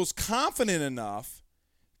he feels confident enough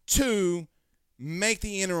to make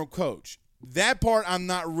the interim coach. That part I'm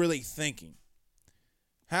not really thinking.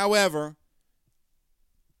 However,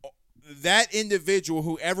 that individual,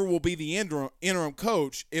 whoever will be the interim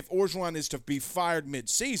coach, if Orgeron is to be fired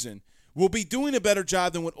mid-season, will be doing a better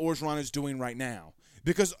job than what Orgeron is doing right now.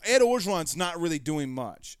 Because Ed Orgeron's not really doing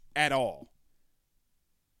much at all.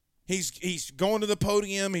 He's going to the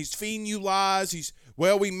podium. He's feeding you lies.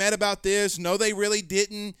 We met about this. No, they really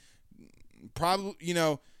didn't. Probably,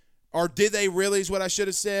 or did they really is what I should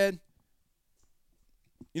have said.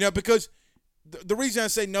 Because the reason I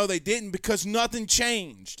say no, they didn't, because nothing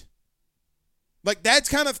changed. Like, that's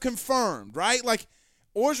kind of confirmed, right? Like,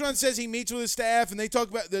 Orgeron says he meets with his staff, and they talk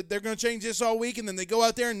about that they're going to change this all week, and then they go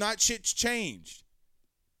out there and not shit's changed.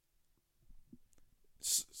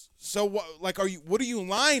 So, what are you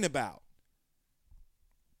lying about?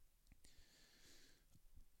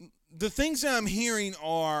 The things that I'm hearing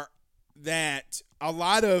are that a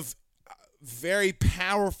lot of very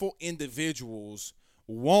powerful individuals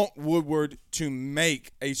want Woodward to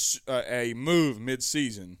make a move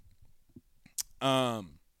mid-season.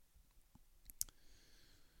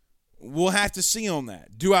 We'll have to see on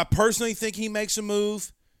that. Do I personally think he makes a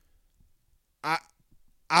move?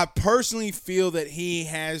 I personally feel that he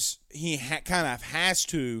kind of has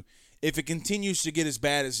to, if it continues to get as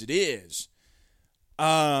bad as it is.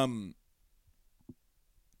 I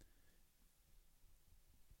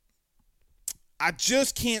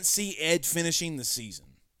just can't see Ed finishing the season.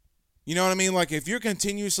 You know what I mean? Like, if you're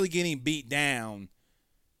continuously getting beat down,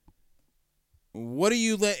 what do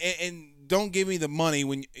you and don't give me the money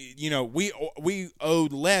when we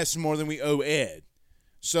owed less more than we owe Ed.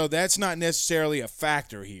 So that's not necessarily a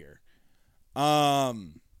factor here. I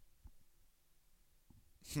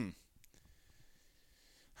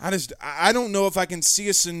don't know if I can see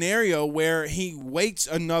a scenario where he waits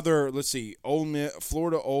another,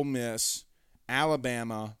 Florida, Ole Miss,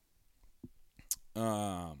 Alabama,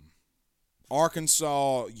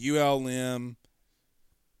 Arkansas, ULM,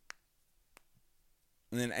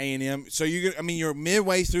 and then A&M. So you're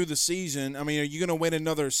midway through the season. I mean, are you going to wait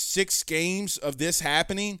another 6 games of this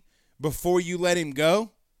happening before you let him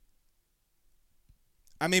go?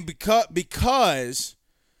 I mean, because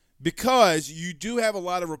you do have a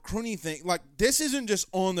lot of recruiting things. Like, this isn't just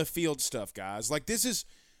on the field stuff, guys. Like, this is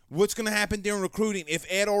what's going to happen during recruiting. If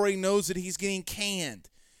Ed already knows that he's getting canned,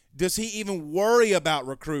 does he even worry about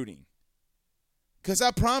recruiting? Because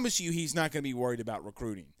I promise you he's not going to be worried about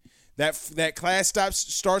recruiting. That class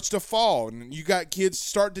starts to fall, and you got kids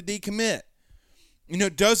start to decommit.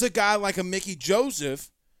 Does a guy like a Mickey Joseph,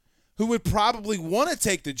 who would probably want to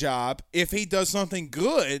take the job if he does something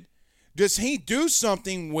good, does he do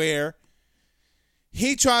something where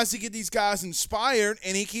he tries to get these guys inspired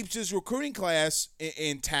and he keeps his recruiting class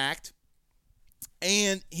intact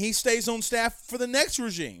and he stays on staff for the next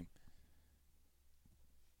regime?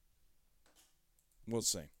 We'll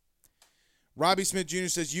see. Robbie Smith Jr.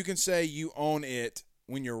 says, you can say you own it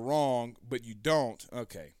when you're wrong, but you don't.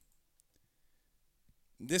 Okay.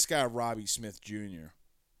 This guy, Robbie Smith Jr.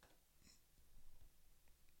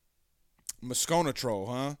 Moscona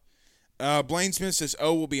troll, huh? Blaine Smith says,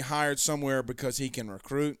 will be hired somewhere because he can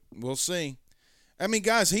recruit. We'll see. I mean,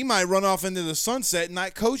 guys, he might run off into the sunset and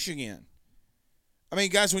not coach again. I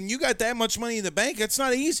mean, guys, when you got that much money in the bank, it's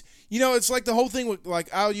not easy. It's like the whole thing with,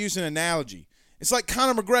 like, I'll use an analogy. It's like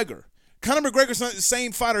Conor McGregor. Conor McGregor's not the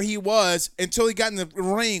same fighter he was until he got in the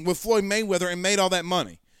ring with Floyd Mayweather and made all that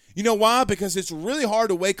money. You know why? Because it's really hard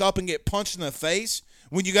to wake up and get punched in the face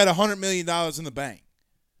when you got $100 million in the bank.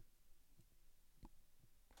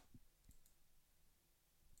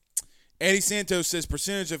 Eddie Santos says,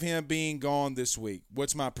 percentage of him being gone this week.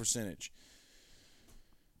 What's my percentage?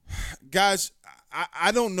 Guys,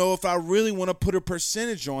 I don't know if I really want to put a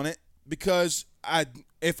percentage on it because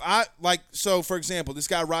for example, this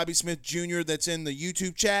guy Robbie Smith Jr. that's in the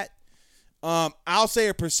YouTube chat, I'll say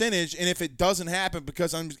a percentage, and if it doesn't happen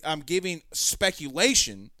because I'm giving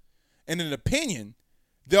speculation and an opinion,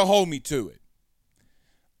 they'll hold me to it.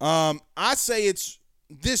 I say it's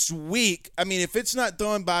this week. I mean, if it's not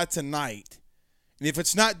done by tonight, and if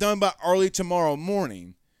it's not done by early tomorrow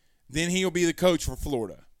morning, then he'll be the coach for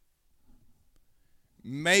Florida.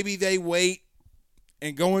 Maybe they wait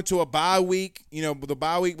and go into a bye week, the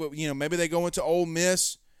bye week, maybe they go into Ole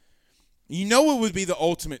Miss. You know what would be the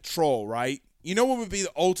ultimate troll, right? You know what would be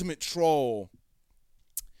the ultimate troll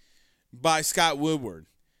by Scott Woodward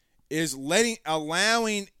is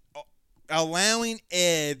allowing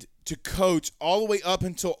Ed to coach all the way up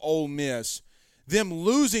until Ole Miss, them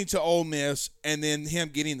losing to Ole Miss, and then him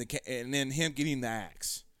getting the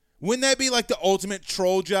axe. Wouldn't that be like the ultimate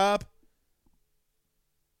troll job?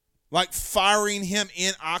 Like firing him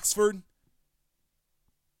in Oxford?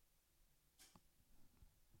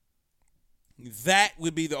 That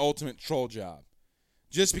would be the ultimate troll job.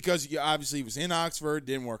 Just because obviously he was in Oxford,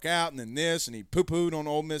 didn't work out, and then this, and he poo-pooed on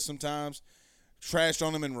Ole Miss sometimes, trashed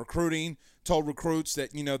on them in recruiting, told recruits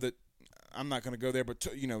that, that I'm not going to go there, but,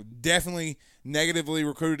 definitely negatively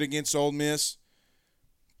recruited against Ole Miss.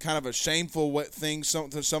 Kind of a shameful thing, some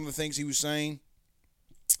of the things he was saying.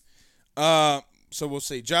 So we'll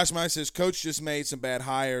see. Josh Meyer says, Coach just made some bad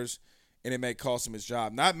hires, and it may cost him his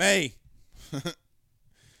job. Not May.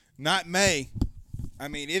 Not May. I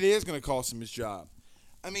mean, it is going to cost him his job.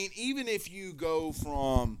 I mean, even if you go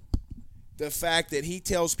from the fact that he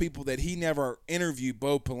tells people that he never interviewed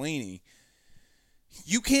Bo Pelini,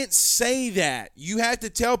 you can't say that. You have to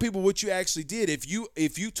tell people what you actually did. If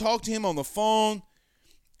you talk to him on the phone,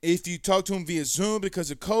 if you talk to him via Zoom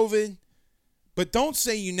because of COVID, but don't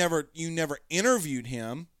say you never interviewed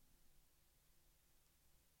him.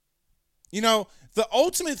 The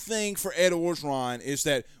ultimate thing for Ed Orgeron is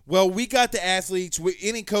that, we got the athletes.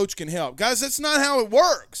 Any coach can help. Guys, that's not how it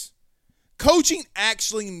works. Coaching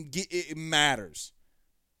actually it matters.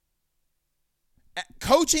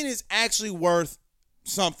 Coaching is actually worth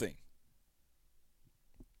something.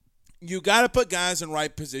 You got to put guys in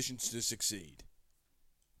right positions to succeed.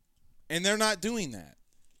 And they're not doing that.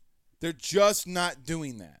 They're just not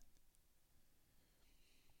doing that.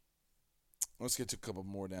 Let's get to a couple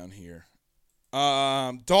more down here.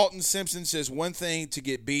 Dalton Simpson says, one thing to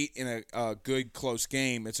get beat in a good, close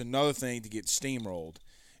game. It's another thing to get steamrolled.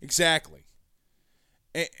 Exactly.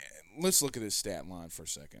 And let's look at this stat line for a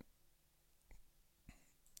second.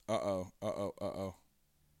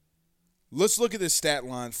 Let's look at this stat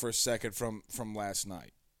line for a second from last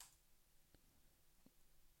night.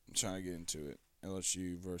 I'm trying to get into it.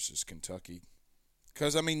 LSU versus Kentucky.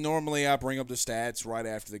 Because, normally I bring up the stats right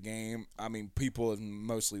after the game. People have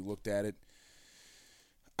mostly looked at it.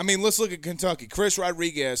 Let's look at Kentucky. Chris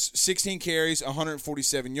Rodriguez, 16 carries,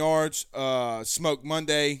 147 yards. Smoke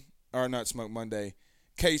Monday, or not Smoke Monday.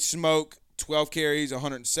 Case Smoke, 12 carries,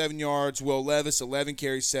 107 yards. Will Levis, 11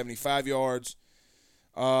 carries, 75 yards.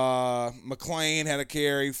 McClain had a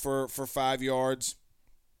carry for 5 yards.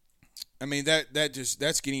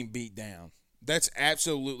 That's getting beat down. That's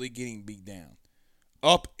absolutely getting beat down.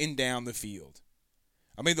 Up and down the field.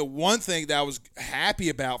 The one thing that I was happy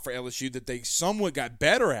about for LSU that they somewhat got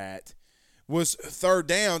better at was third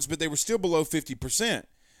downs, but they were still below 50%.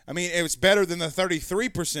 It was better than the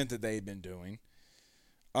 33% that they had been doing.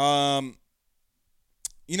 The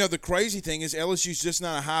crazy thing is LSU's just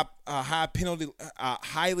not a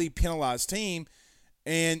highly penalized team.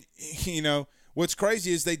 And, what's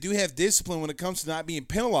crazy is they do have discipline when it comes to not being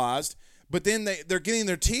penalized, but then they're getting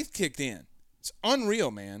their teeth kicked in. It's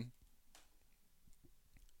unreal, man.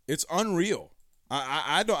 It's unreal.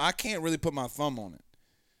 I can't really put my thumb on it.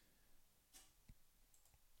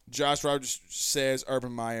 Josh Rogers says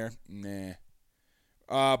Urban Meyer. Nah.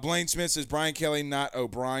 Blaine Smith says Brian Kelly, not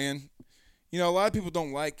O'Brien. You know, a lot of people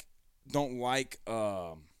don't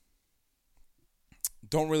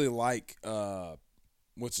really like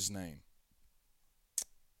what's his name?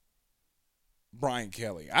 Brian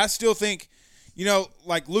Kelly. I still think, you know,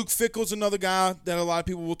 like Luke Fickell's another guy that a lot of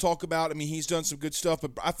people will talk about. I mean, he's done some good stuff,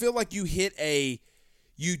 but I feel like you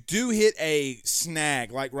do hit a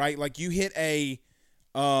snag, like, right? Like you hit a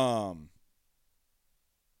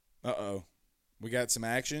we got some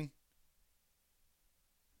action.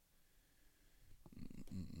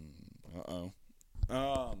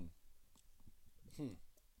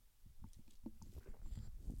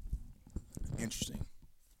 Interesting.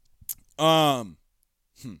 I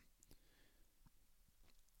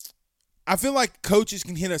feel like coaches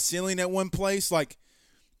can hit a ceiling at one place. Like,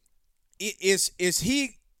 is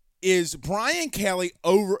Brian Kelly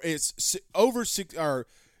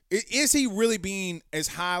is he really being as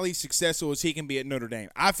highly successful as he can be at Notre Dame?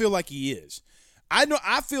 I feel like he is.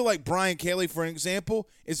 I feel like Brian Kelly, for example,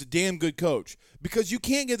 is a damn good coach because you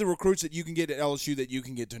can't get the recruits that you can get at LSU that you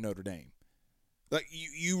can get to Notre Dame. Like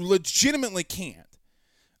you legitimately can't.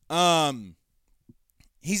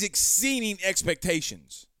 He's exceeding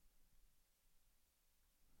expectations.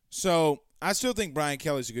 So I still think Brian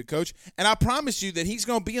Kelly's a good coach, and I promise you that he's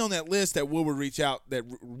going to be on that list that Woodward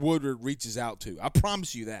reaches out to. I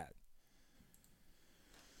promise you that.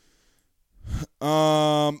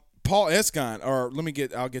 Paul Escon,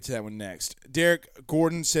 I'll get to that one next. Derek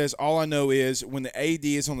Gordon says, all I know is when the AD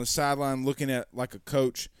is on the sideline looking at like a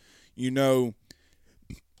coach, you know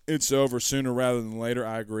it's over sooner rather than later.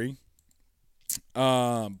 I agree.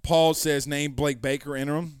 Paul says, name Blake Baker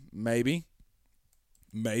interim. Maybe.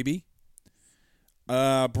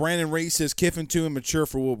 Brandon Reese says Kiffin too immature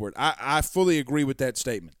for Woodward. I fully agree with that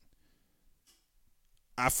statement.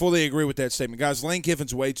 Guys, Lane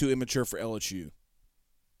Kiffin's way too immature for LSU.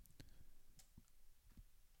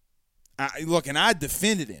 And I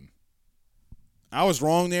defended him. I was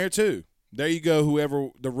wrong there too. There you go, whoever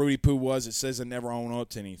the Rudy Poo was that says I never own up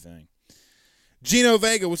to anything. Gino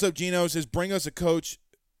Vega, what's up, Gino? Says, bring us a coach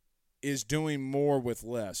is doing more with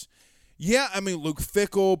less. Yeah, I mean, Luke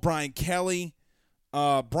Fickell, Brian Kelly.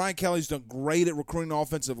 Brian Kelly's done great at recruiting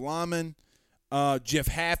offensive linemen. Jeff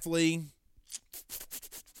Hafley.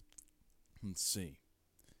 Let's see.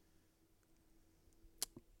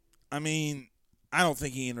 I mean, I don't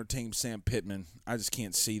think he entertained Sam Pittman. I just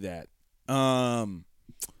can't see that.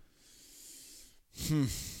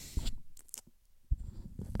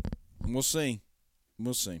 We'll see.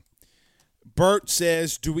 Bert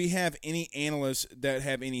says, do we have any analysts that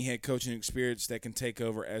have any head coaching experience that can take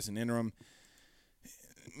over as an interim?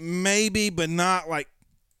 Maybe, but not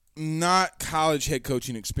college head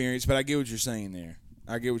coaching experience, but I get what you're saying there.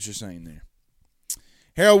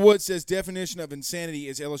 Harold Wood says, definition of insanity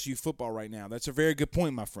is LSU football right now. That's a very good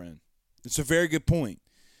point, my friend. It's a very good point.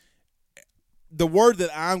 The word that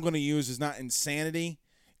I'm going to use is not insanity.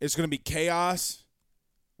 It's going to be chaos,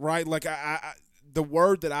 right? Like the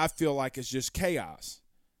word that I feel like is just chaos.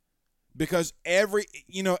 Because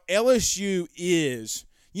LSU is,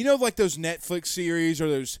 like those Netflix series or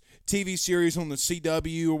those TV series on the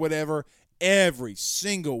CW or whatever, every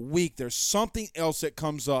single week there's something else that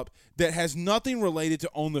comes up that has nothing related to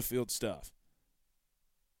on-the-field stuff.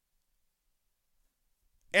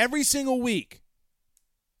 Every single week.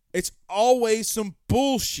 It's always some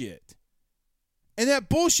bullshit. And that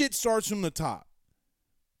bullshit starts from the top.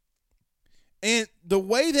 And the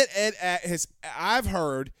way that I've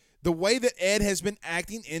heard, the way that Ed has been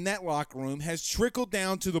acting in that locker room has trickled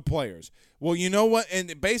down to the players. Well, you know what?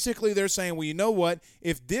 And basically they're saying, well, you know what?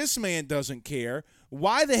 If this man doesn't care,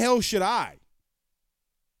 why the hell should I?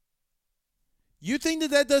 You think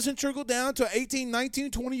that doesn't trickle down to an 18,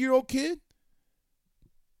 19, 20-year-old kid?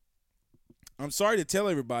 I'm sorry to tell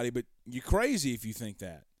everybody, but you're crazy if you think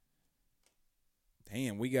that.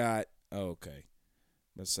 Damn, we got – okay.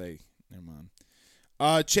 Let's say – never mind.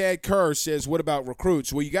 Chad Kerr says, what about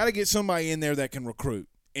recruits? Well, you got to get somebody in there that can recruit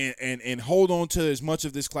and hold on to as much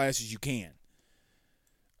of this class as you can.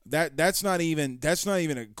 That's not even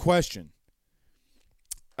a question.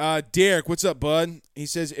 Derek, what's up, bud? He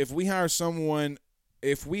says, if we hire someone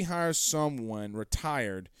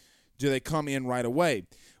retired, do they come in right away?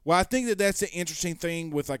 Well, I think that's an interesting thing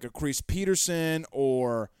with like a Chris Peterson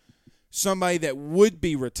or somebody that would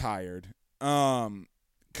be retired.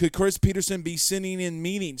 Could Chris Peterson be sitting in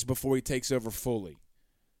meetings before he takes over fully?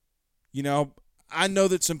 I know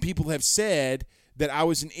that some people have said that I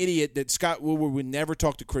was an idiot, that Scott Woodward would never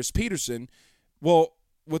talk to Chris Peterson. Well,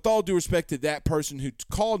 with all due respect to that person who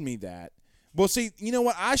called me that, Well, see, you know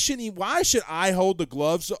what? Why should I hold the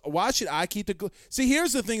gloves? Why should I keep the gloves? See,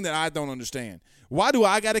 here's the thing that I don't understand. Why do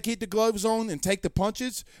I got to keep the gloves on and take the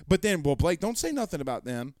punches? But then, well, Blake, don't say nothing about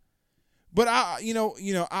them. But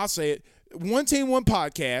I'll say it. One Team, One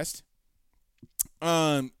Podcast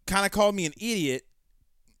kind of called me an idiot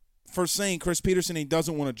for saying Chris Peterson he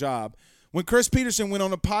doesn't want a job. When Chris Peterson went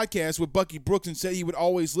on a podcast with Bucky Brooks and said he would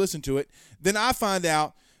always listen to it, then I find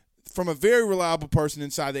out from a very reliable person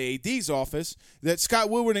inside the AD's office that Scott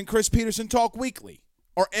Woodward and Chris Peterson talk weekly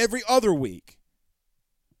or every other week.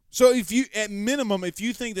 So at minimum, if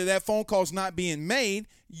you think that phone call is not being made,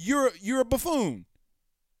 you're a buffoon.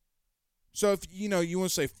 So if you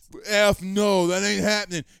want to say F no, that ain't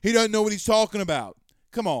happening. He doesn't know what he's talking about.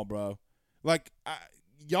 Come on, bro. Like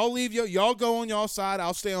y'all go on y'all side.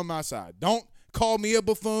 I'll stay on my side. Don't call me a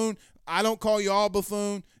buffoon. I don't call y'all a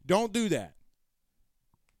buffoon. Don't do that.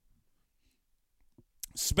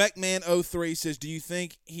 Specman03 says, do you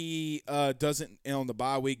think he doesn't on the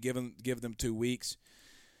bye week give them 2 weeks?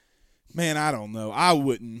 Man, I don't know. I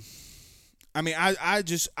wouldn't. I mean,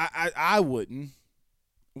 I wouldn't.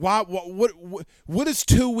 Why? What does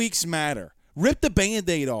 2 weeks matter? Rip the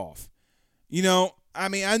Band-Aid off. I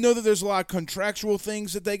mean, I know that there's a lot of contractual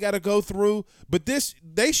things that they got to go through, but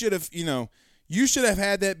they should have, you should have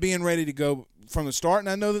had that being ready to go from the start, and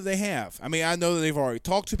I know that they have. I mean, I know that they've already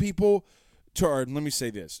talked to people, let me say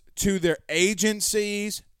this, to their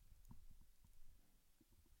agencies.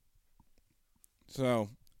 So,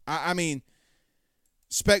 I mean,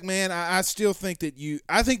 Spec Man, I still think that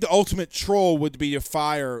I think the ultimate troll would be to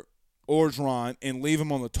fire Orgeron and leave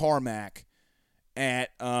him on the tarmac at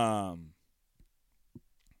Ole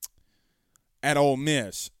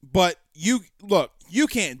Miss. But you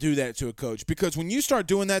can't do that to a coach, because when you start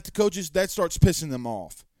doing that to coaches, that starts pissing them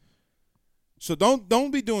off. So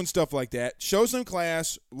don't be doing stuff like that. Show some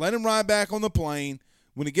class. Let him ride back on the plane.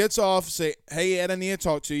 When he gets off, say, hey, Ed, I need to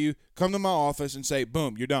talk to you. Come to my office and say,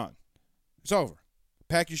 boom, you're done. It's over.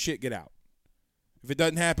 Pack your shit, get out. If it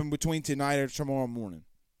doesn't happen between tonight or tomorrow morning.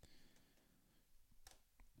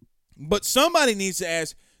 But somebody needs to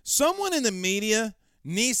ask, someone in the media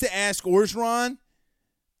needs to ask Orgeron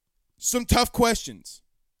some tough questions.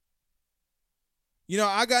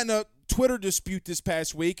 I got in a Twitter dispute this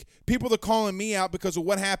past week. People are calling me out because of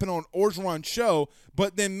what happened on Orgeron's show.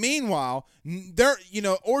 But then meanwhile,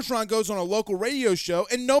 Orgeron goes on a local radio show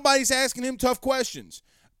and nobody's asking him tough questions.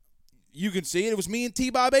 You can see it. It was me and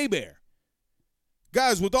T-Bob Hebert.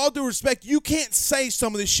 Guys, with all due respect, you can't say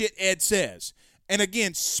some of the shit Ed says. And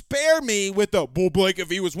again, spare me with the Bull Blake if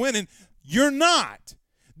he was winning. You're not.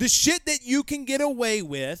 The shit that you can get away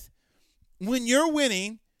with when you're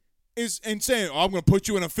winning and saying, I'm going to put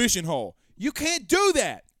you in a fishing hole. You can't do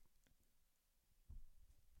that.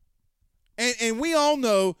 And we all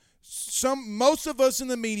know, most of us in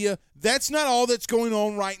the media, that's not all that's going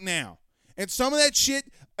on right now. And some of that shit,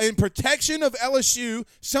 in protection of LSU,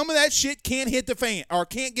 some of that shit can't hit the fan or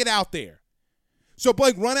can't get out there. So,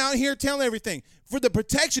 Blake, run out here telling everything. For the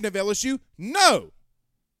protection of LSU, no.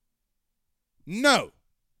 No.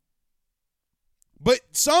 But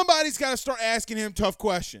somebody's got to start asking him tough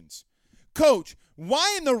questions. Coach,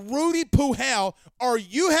 why in the Rudy Poo hell are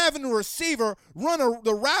you having a receiver run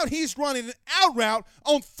the route he's running, an out route,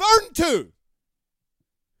 on 3rd and 2?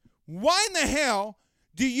 Why in the hell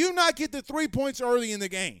do you not get the 3 points early in the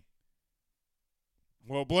game?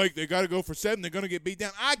 Well, Blake, they got to go for 7. They're going to get beat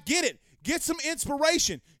down. I get it. Get some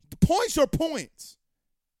inspiration. The points are points.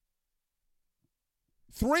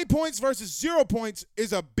 3 points versus 0 points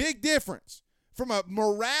is a big difference from a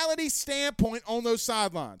morality standpoint on those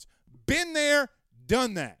sidelines. Been there,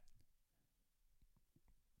 done that.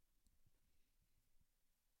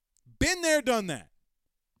 Been there, done that.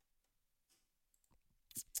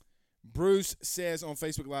 Bruce says on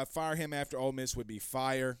Facebook Live, fire him after Ole Miss would be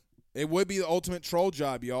fire. It would be the ultimate troll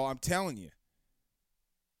job, y'all. I'm telling you.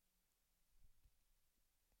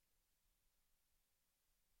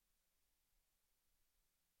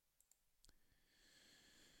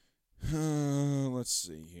 Let's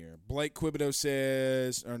see here. Blake Quibido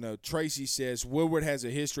says, Tracy says, Woodward has a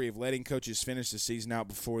history of letting coaches finish the season out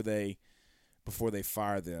before they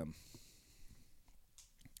fire them.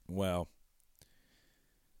 Well,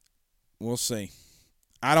 we'll see.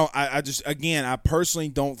 I personally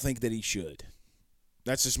don't think that he should.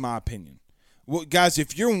 That's just my opinion. Well, guys,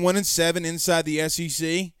 if you're 1-7 inside the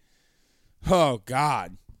SEC, oh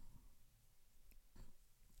God.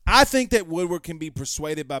 I think that Woodward can be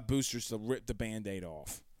persuaded by boosters to rip the Band-Aid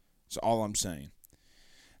off. That's all I'm saying.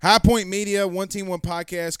 High Point Media, One Team, One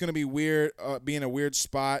Podcast, going to be weird, being a weird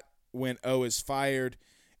spot when O is fired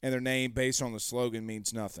and their name based on the slogan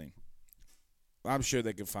means nothing. I'm sure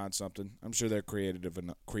they can find something. I'm sure they're creative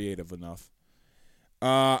enough.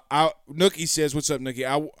 Nookie says, "What's up,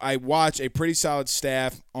 Nookie? I watched a pretty solid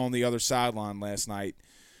staff on the other sideline last night.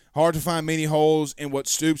 Hard to find many holes in what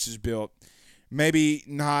Stoops has built. Maybe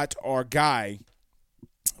not our guy,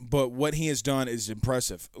 but what he has done is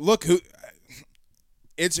impressive. Look,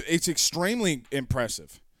 it's extremely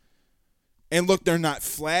impressive. And look, they're not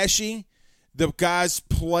flashy. The guys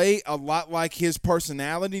play a lot like his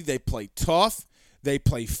personality. They play tough. They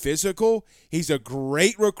play physical. He's a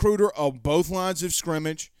great recruiter on both lines of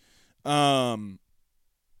scrimmage. I'm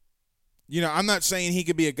not saying he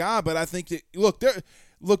could be a guy, but I think that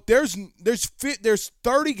there's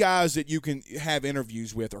 30 guys that you can have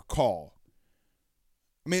interviews with or call.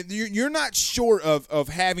 I mean, you're not short of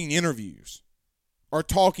having interviews or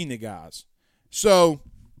talking to guys. So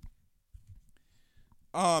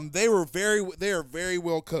they are very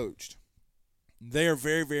well coached. They are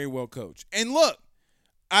very, very well coached. And look,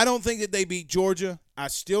 I don't think that they beat Georgia. I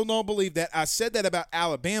still don't believe that. I said that about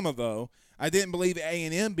Alabama, though. I didn't believe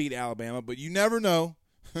A&M beat Alabama, but you never know.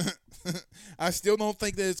 I still don't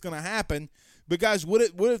think that it's going to happen. But, guys, what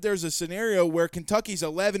if there's a scenario where Kentucky's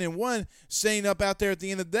 11-1 staying up out there at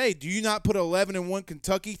the end of the day? Do you not put an 11-1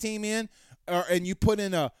 Kentucky team in, and you put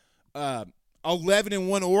in a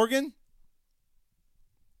 11-1 Oregon?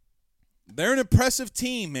 They're an impressive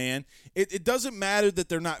team, man. It doesn't matter that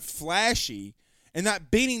they're not flashy and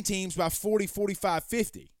not beating teams by 40, 45,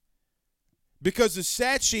 50. Because the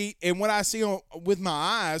stat sheet and what I see with my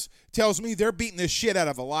eyes tells me they're beating the shit out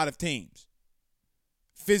of a lot of teams.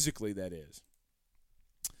 Physically, that is.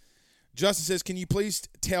 Justin says, can you please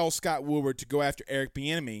tell Scott Woodward to go after Eric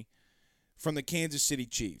Bieniemy from the Kansas City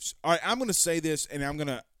Chiefs? All right, I'm going to say this, and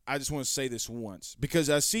I just want to say this once. Because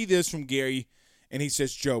I see this from Gary, and he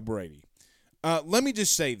says Joe Brady. Let me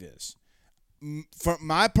just say this. From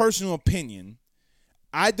my personal opinion,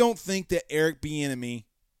 I don't think that Eric Bieniemy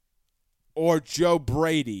or Joe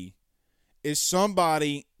Brady is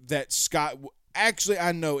somebody that Scott – actually,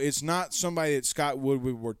 I know it's not somebody that Scott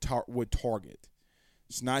Woodward would target.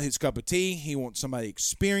 It's not his cup of tea. He wants somebody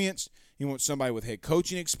experienced. He wants somebody with head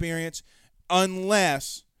coaching experience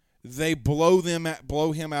unless they blow him out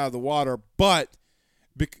of the water. But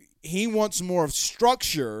he wants more of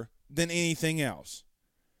structure than anything else.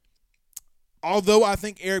 Although I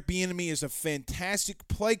think Eric Bieniemy is a fantastic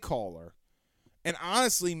play caller, and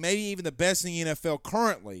honestly, maybe even the best in the NFL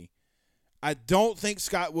currently, I don't think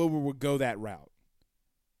Scott Woodward would go that route.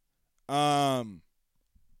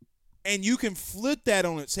 And you can flip that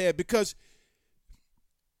on its head because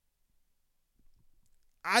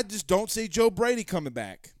I just don't see Joe Brady coming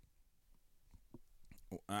back.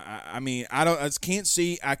 I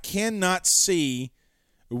cannot see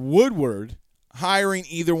Woodward hiring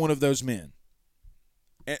either one of those men.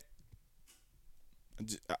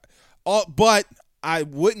 But I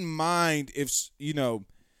wouldn't mind if, I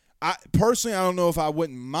don't know if I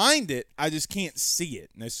wouldn't mind it. I just can't see it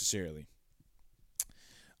necessarily.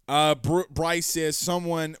 Bryce says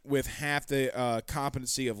someone with half the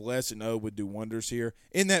competency of Les and O would do wonders here.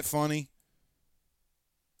 Isn't that funny?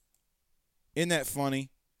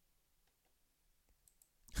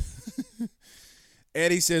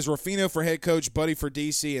 Eddie says Ruffino for head coach, Buddy for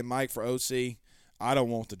DC, and Mike for OC. I don't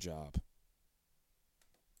want the job.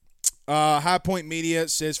 High Point Media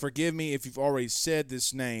says, forgive me if you've already said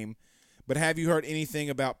this name, but have you heard anything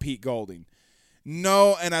about Pete Golding?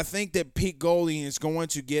 No, and I think that Pete Golding is going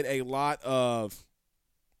to get a lot of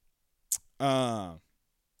I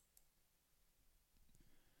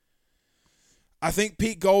think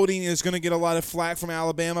Pete Golding is going to get a lot of flack from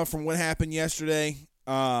Alabama from what happened yesterday.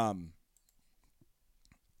 No,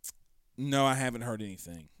 I haven't heard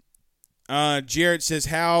anything. Jared says,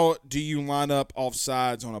 how do you line up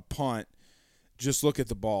offsides on a punt? Just look at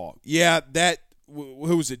the ball. Yeah,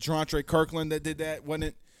 who was it, Drontre Kirkland that did that, wasn't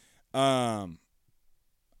it? I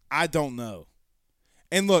don't know.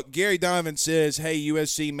 And look, Gary Donovan says, hey,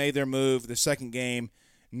 USC made their move the second game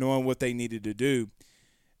knowing what they needed to do.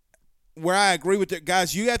 Where I agree with it,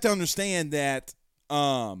 guys, you have to understand that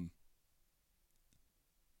the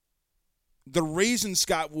reason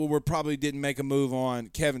Scott Woodward probably didn't make a move on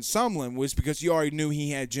Kevin Sumlin was because he already knew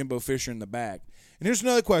he had Jimbo Fisher in the bag. And here's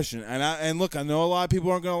another question. And look, I know a lot of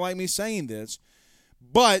people aren't going to like me saying this,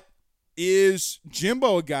 but is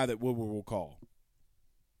Jimbo a guy that Woodward will call?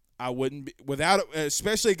 I wouldn't be,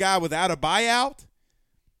 especially a guy without a buyout.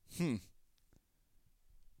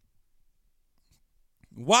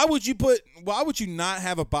 Why would you not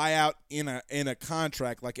have a buyout in a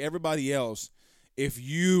contract like everybody else if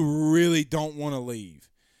you really don't want to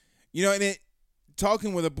leave? And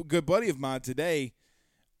talking with a good buddy of mine today,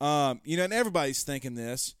 And everybody's thinking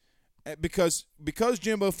this because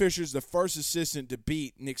Jimbo Fisher is the first assistant to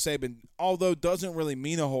beat Nick Saban, although doesn't really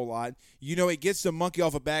mean a whole lot. It gets the monkey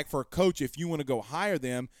off a back for a coach if you want to go hire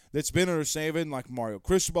them that's been under Saban, like Mario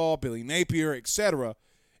Cristobal, Billy Napier, etc.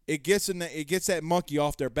 It gets that monkey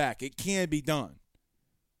off their back. It can be done.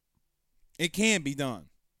 It can be done.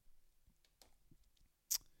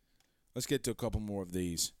 Let's get to a couple more of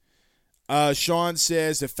these. Sean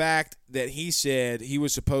says the fact that he said he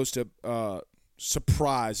was supposed to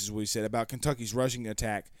surprise, is what he said, about Kentucky's rushing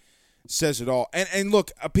attack says it all. And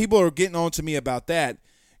look, people are getting on to me about that.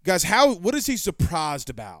 Guys, what is he surprised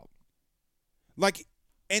about? Like,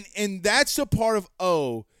 and that's the part of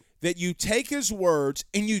O that you take his words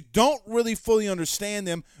and you don't really fully understand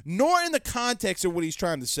them, nor in the context of what he's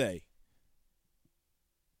trying to say.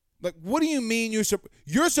 Like, what do you mean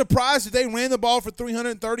you're surprised that they ran the ball for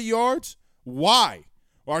 330 yards? Why?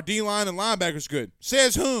 Our D-line and linebackers good.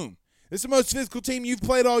 Says whom? It's the most physical team you've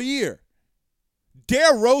played all year.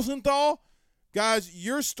 Dare Rosenthal? Guys,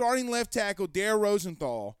 your starting left tackle, Dare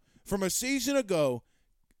Rosenthal, from a season ago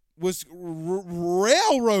was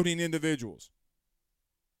railroading individuals.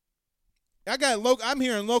 I'm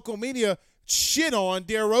hearing local media shit on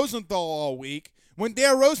Dare Rosenthal all week when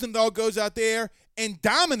Dare Rosenthal goes out there and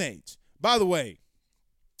dominates. By the way,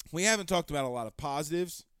 we haven't talked about a lot of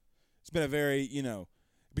positives. It's been a very,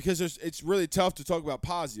 because it's really tough to talk about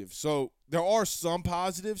positives. So there are some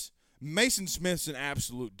positives. Mason Smith's an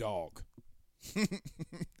absolute dog.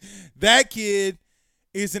 That kid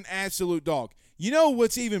is an absolute dog. You know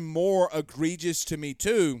what's even more egregious to me,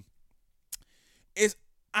 too, is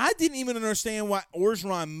I didn't even understand why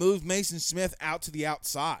Orgeron moved Mason Smith out to the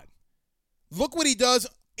outside. Look what he does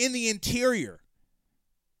in the interior.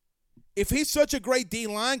 If he's such a great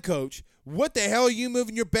D-line coach, what the hell are you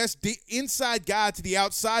moving your best inside guy to the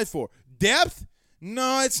outside for? Depth?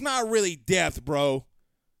 No, it's not really depth, bro.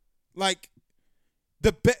 Like,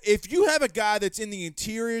 if you have a guy that's in the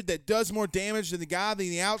interior that does more damage than the guy on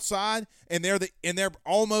the outside, and they're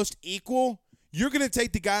almost equal, you're going to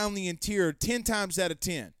take the guy on the interior 10 times out of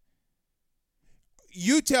 10.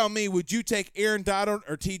 You tell me, would you take Aaron Donald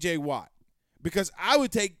or T.J. Watt? Because I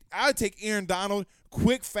would take Aaron Donald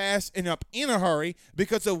quick, fast, and up in a hurry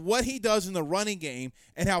because of what he does in the running game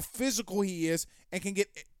and how physical he is and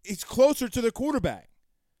he's closer to the quarterback.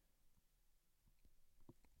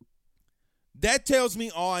 That tells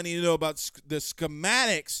me all I need to know about the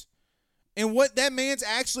schematics and what that man's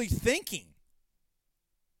actually thinking.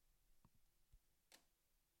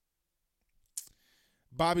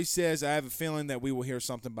 Bobby says, I have a feeling that we will hear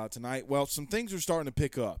something about tonight. Well, some things are starting to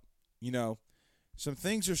pick up. Some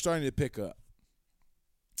things are starting to pick up.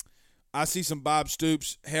 I see some Bob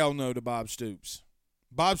Stoops. Hell no to Bob Stoops.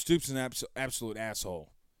 Bob Stoops is an absolute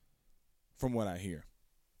asshole, from what I hear.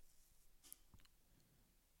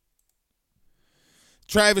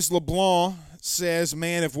 Travis LeBlanc says,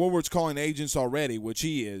 man, if Woodward's calling agents already, which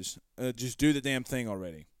he is, just do the damn thing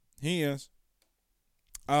already. He is.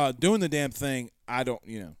 Doing the damn thing, that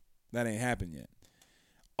ain't happened yet.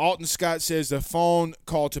 Alton Scott says the phone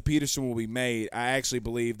call to Peterson will be made. I actually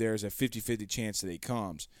believe there's a 50-50 chance that he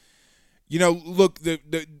comes. Look,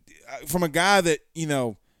 from a guy that,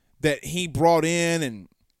 that he brought in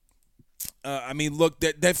and, look,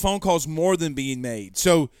 that phone call's more than being made.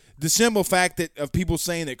 So the simple fact of people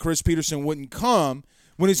saying that Chris Peterson wouldn't come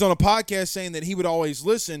when he's on a podcast saying that he would always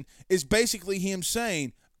listen is basically him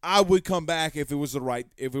saying, I would come back if it was the right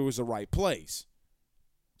place.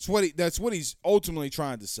 That's what he's ultimately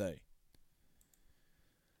trying to say.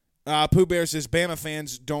 Pooh Bear says Bama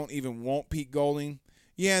fans don't even want Pete Golding.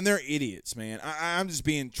 Yeah, and they're idiots, man. I'm just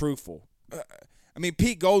being truthful.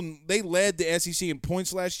 Pete Golding, they led the SEC in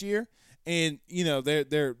points last year, and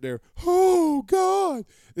they're oh God,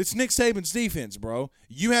 it's Nick Saban's defense, bro.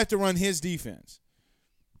 You have to run his defense.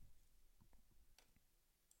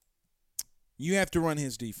 You have to run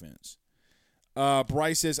his defense.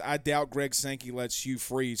 Bryce says, I doubt Greg Sankey lets Hugh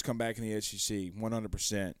Freeze come back in the SEC,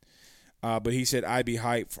 100%. But he said, I'd be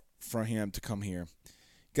hyped for him to come here.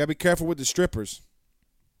 Got to be careful with the strippers.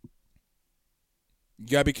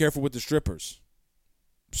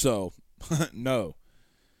 So, no.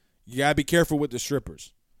 You got to be careful with the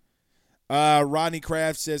strippers. Rodney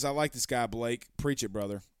Kraft says, I like this guy, Blake. Preach it,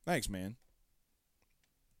 brother. Thanks, man.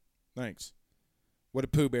 Thanks. What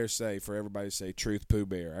did Pooh Bear say for everybody to say truth, Pooh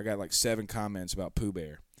Bear? I got like 7 comments about Pooh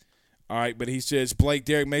Bear. All right, but he says, Blake,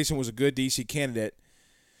 Derek Mason was a good DC candidate,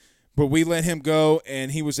 but we let him go, and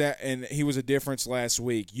he was a difference last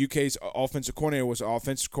week. UK's offensive coordinator was an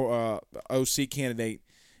offensive OC candidate,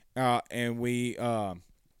 and he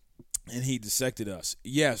dissected us.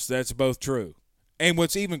 Yes, that's both true. And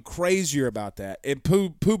what's even crazier about that, and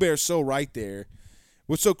Pooh Bear's so right there,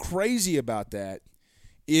 what's so crazy about that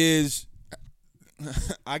is,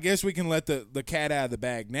 I guess we can let the cat out of the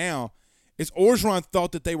bag now, is Orgeron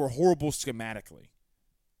thought that they were horrible schematically.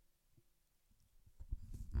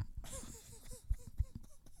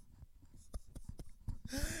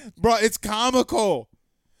 Bro, it's comical.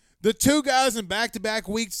 The two guys in back-to-back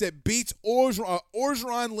weeks that beats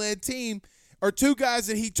Orgeron-led team are two guys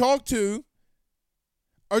that he talked to,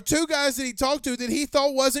 that he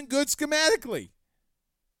thought wasn't good schematically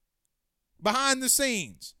behind the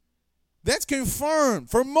scenes. That's confirmed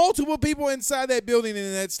for multiple people inside that building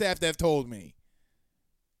and that staff that have told me.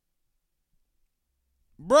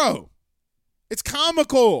 Bro, it's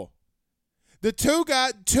comical. The two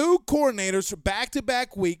coordinators for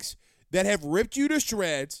back-to-back weeks that have ripped you to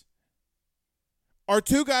shreds are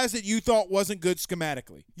two guys that you thought wasn't good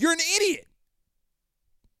schematically. You're an idiot.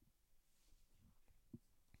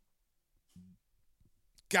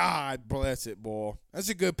 God bless it, boy. That's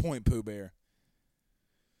a good point, Pooh Bear.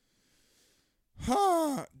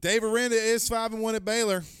 Dave Aranda is 5-1 at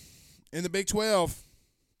Baylor in the Big 12.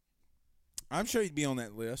 I'm sure he'd be on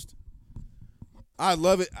that list. I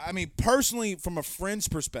love it. I mean, personally, from a friend's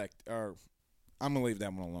perspective, I'm going to leave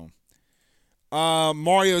that one alone.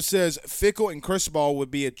 Mario says Fickell and Cristobal would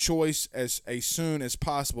be a choice as soon as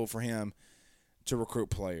possible for him to recruit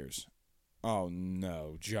players. Oh,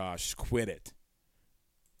 no, Josh, quit it.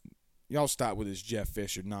 Y'all stop with this Jeff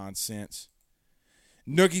Fisher nonsense.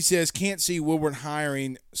 Nookie says, can't see Woodward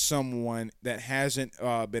hiring someone that hasn't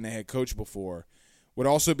been a head coach before. Would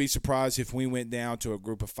also be surprised if we went down to a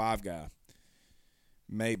group of 5 guy.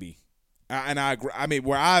 Maybe. And I agree. I mean,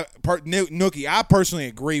 Nookie, I personally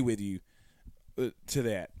agree with you to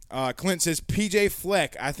that. Clint says, PJ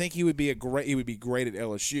Fleck, I think he would be great at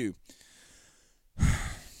LSU.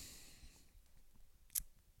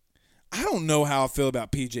 I don't know how I feel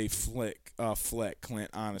about PJ Fleck, Clint,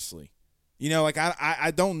 honestly. You know, like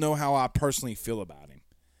I don't know how I personally feel about him.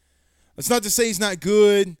 It's not to say he's not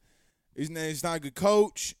good. He's not a good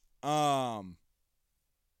coach. I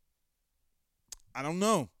don't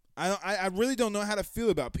know. I really don't know how to feel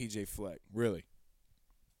about PJ Fleck, really.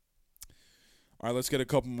 All right, let's get a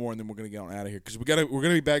couple more, and then we're going to get on out of here because we're going to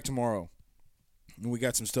be back tomorrow, and we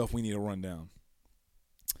got some stuff we need to run down.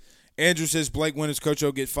 Andrew says, Blake, when does Coach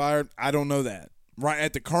O get fired? I don't know that. Right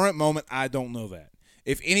at the current moment, I don't know that.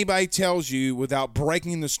 If anybody tells you without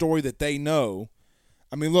breaking the story that they know,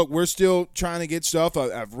 I mean, look, we're still trying to get stuff.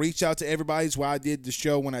 I've reached out to everybody. That's why I did the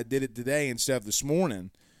show when I did it today instead of this morning.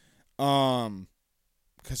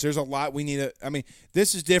 Because there's a lot we need to – I mean,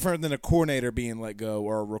 this is different than a coordinator being let go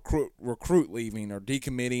or a recruit leaving or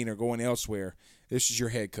decommitting or going elsewhere. This is your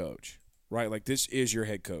head coach, right? Like, this is your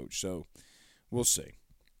head coach. So, we'll see.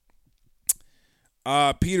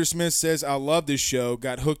 Peter Smith says, I love this show.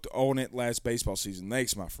 Got hooked on it last baseball season.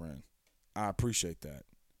 Thanks, my friend. I appreciate that.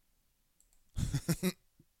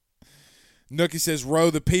 Nookie says,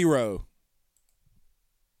 row the P-row.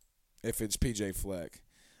 If it's PJ Fleck.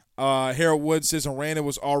 Harold Wood says, Aranda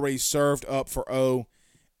was already served up for O,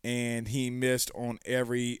 and he missed on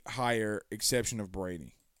every hire exception of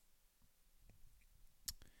Brady.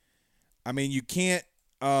 I mean, you can't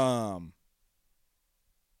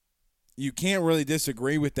really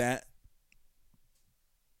disagree with that.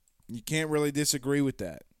 You can't really disagree with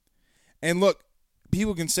that. And look,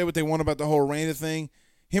 people can say what they want about the whole Aranda thing.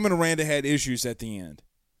 Him and Aranda had issues at the end.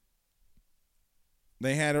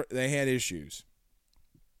 They had issues.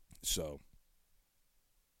 So,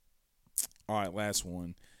 all right, last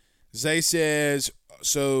one. Zay says,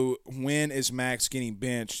 so when is Max getting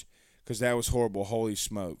benched? Because that was horrible. Holy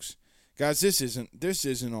smokes. Guys, this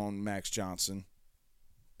isn't on Max Johnson.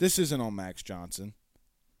 This isn't on Max Johnson.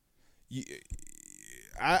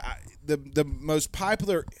 The most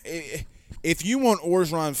popular. If you want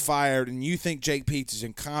Orgeron fired and you think Jake Peetz is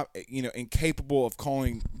incapable of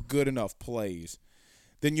calling good enough plays,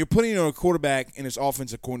 then you're putting on a quarterback and his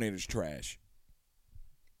offensive coordinator's trash.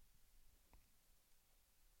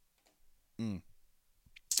 All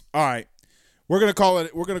right, we're gonna call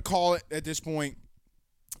it. We're gonna call it at this point.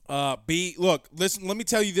 Look, listen, let me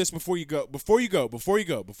tell you this before you go.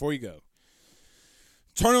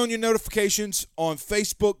 Turn on your notifications on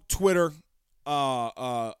Facebook, Twitter,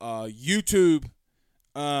 YouTube,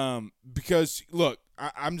 because look,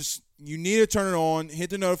 you need to turn it on,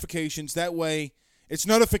 hit the notifications. That way, it's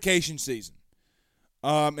notification season.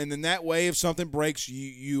 And then that way, if something breaks,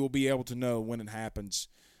 you will be able to know when it happens.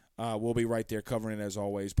 We'll be right there covering it as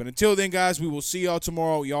always. But until then, guys, we will see y'all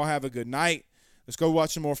tomorrow. Y'all have a good night. Let's go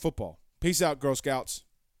watch some more football. Peace out, Girl Scouts.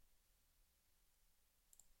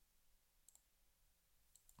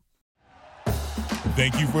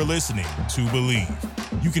 Thank you for listening to Believe.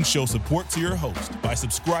 You can show support to your host by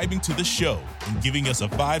subscribing to the show and giving us a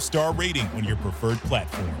 5-star rating on your preferred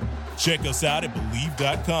platform. Check us out at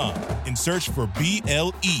Believe.com and search for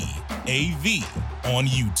BLEAV on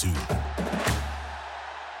YouTube.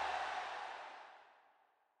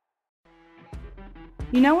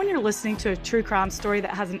 You know when you're listening to a true crime story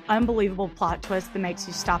that has an unbelievable plot twist that makes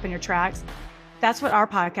you stop in your tracks? That's what our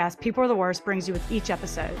podcast, People Are the Worst, brings you with each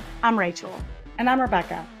episode. I'm Rachel. And I'm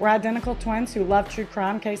Rebecca. We're identical twins who love true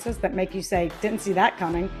crime cases that make you say, didn't see that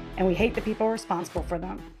coming, and we hate the people responsible for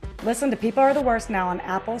them. Listen to People Are the Worst now on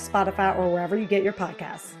Apple, Spotify, or wherever you get your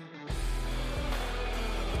podcasts.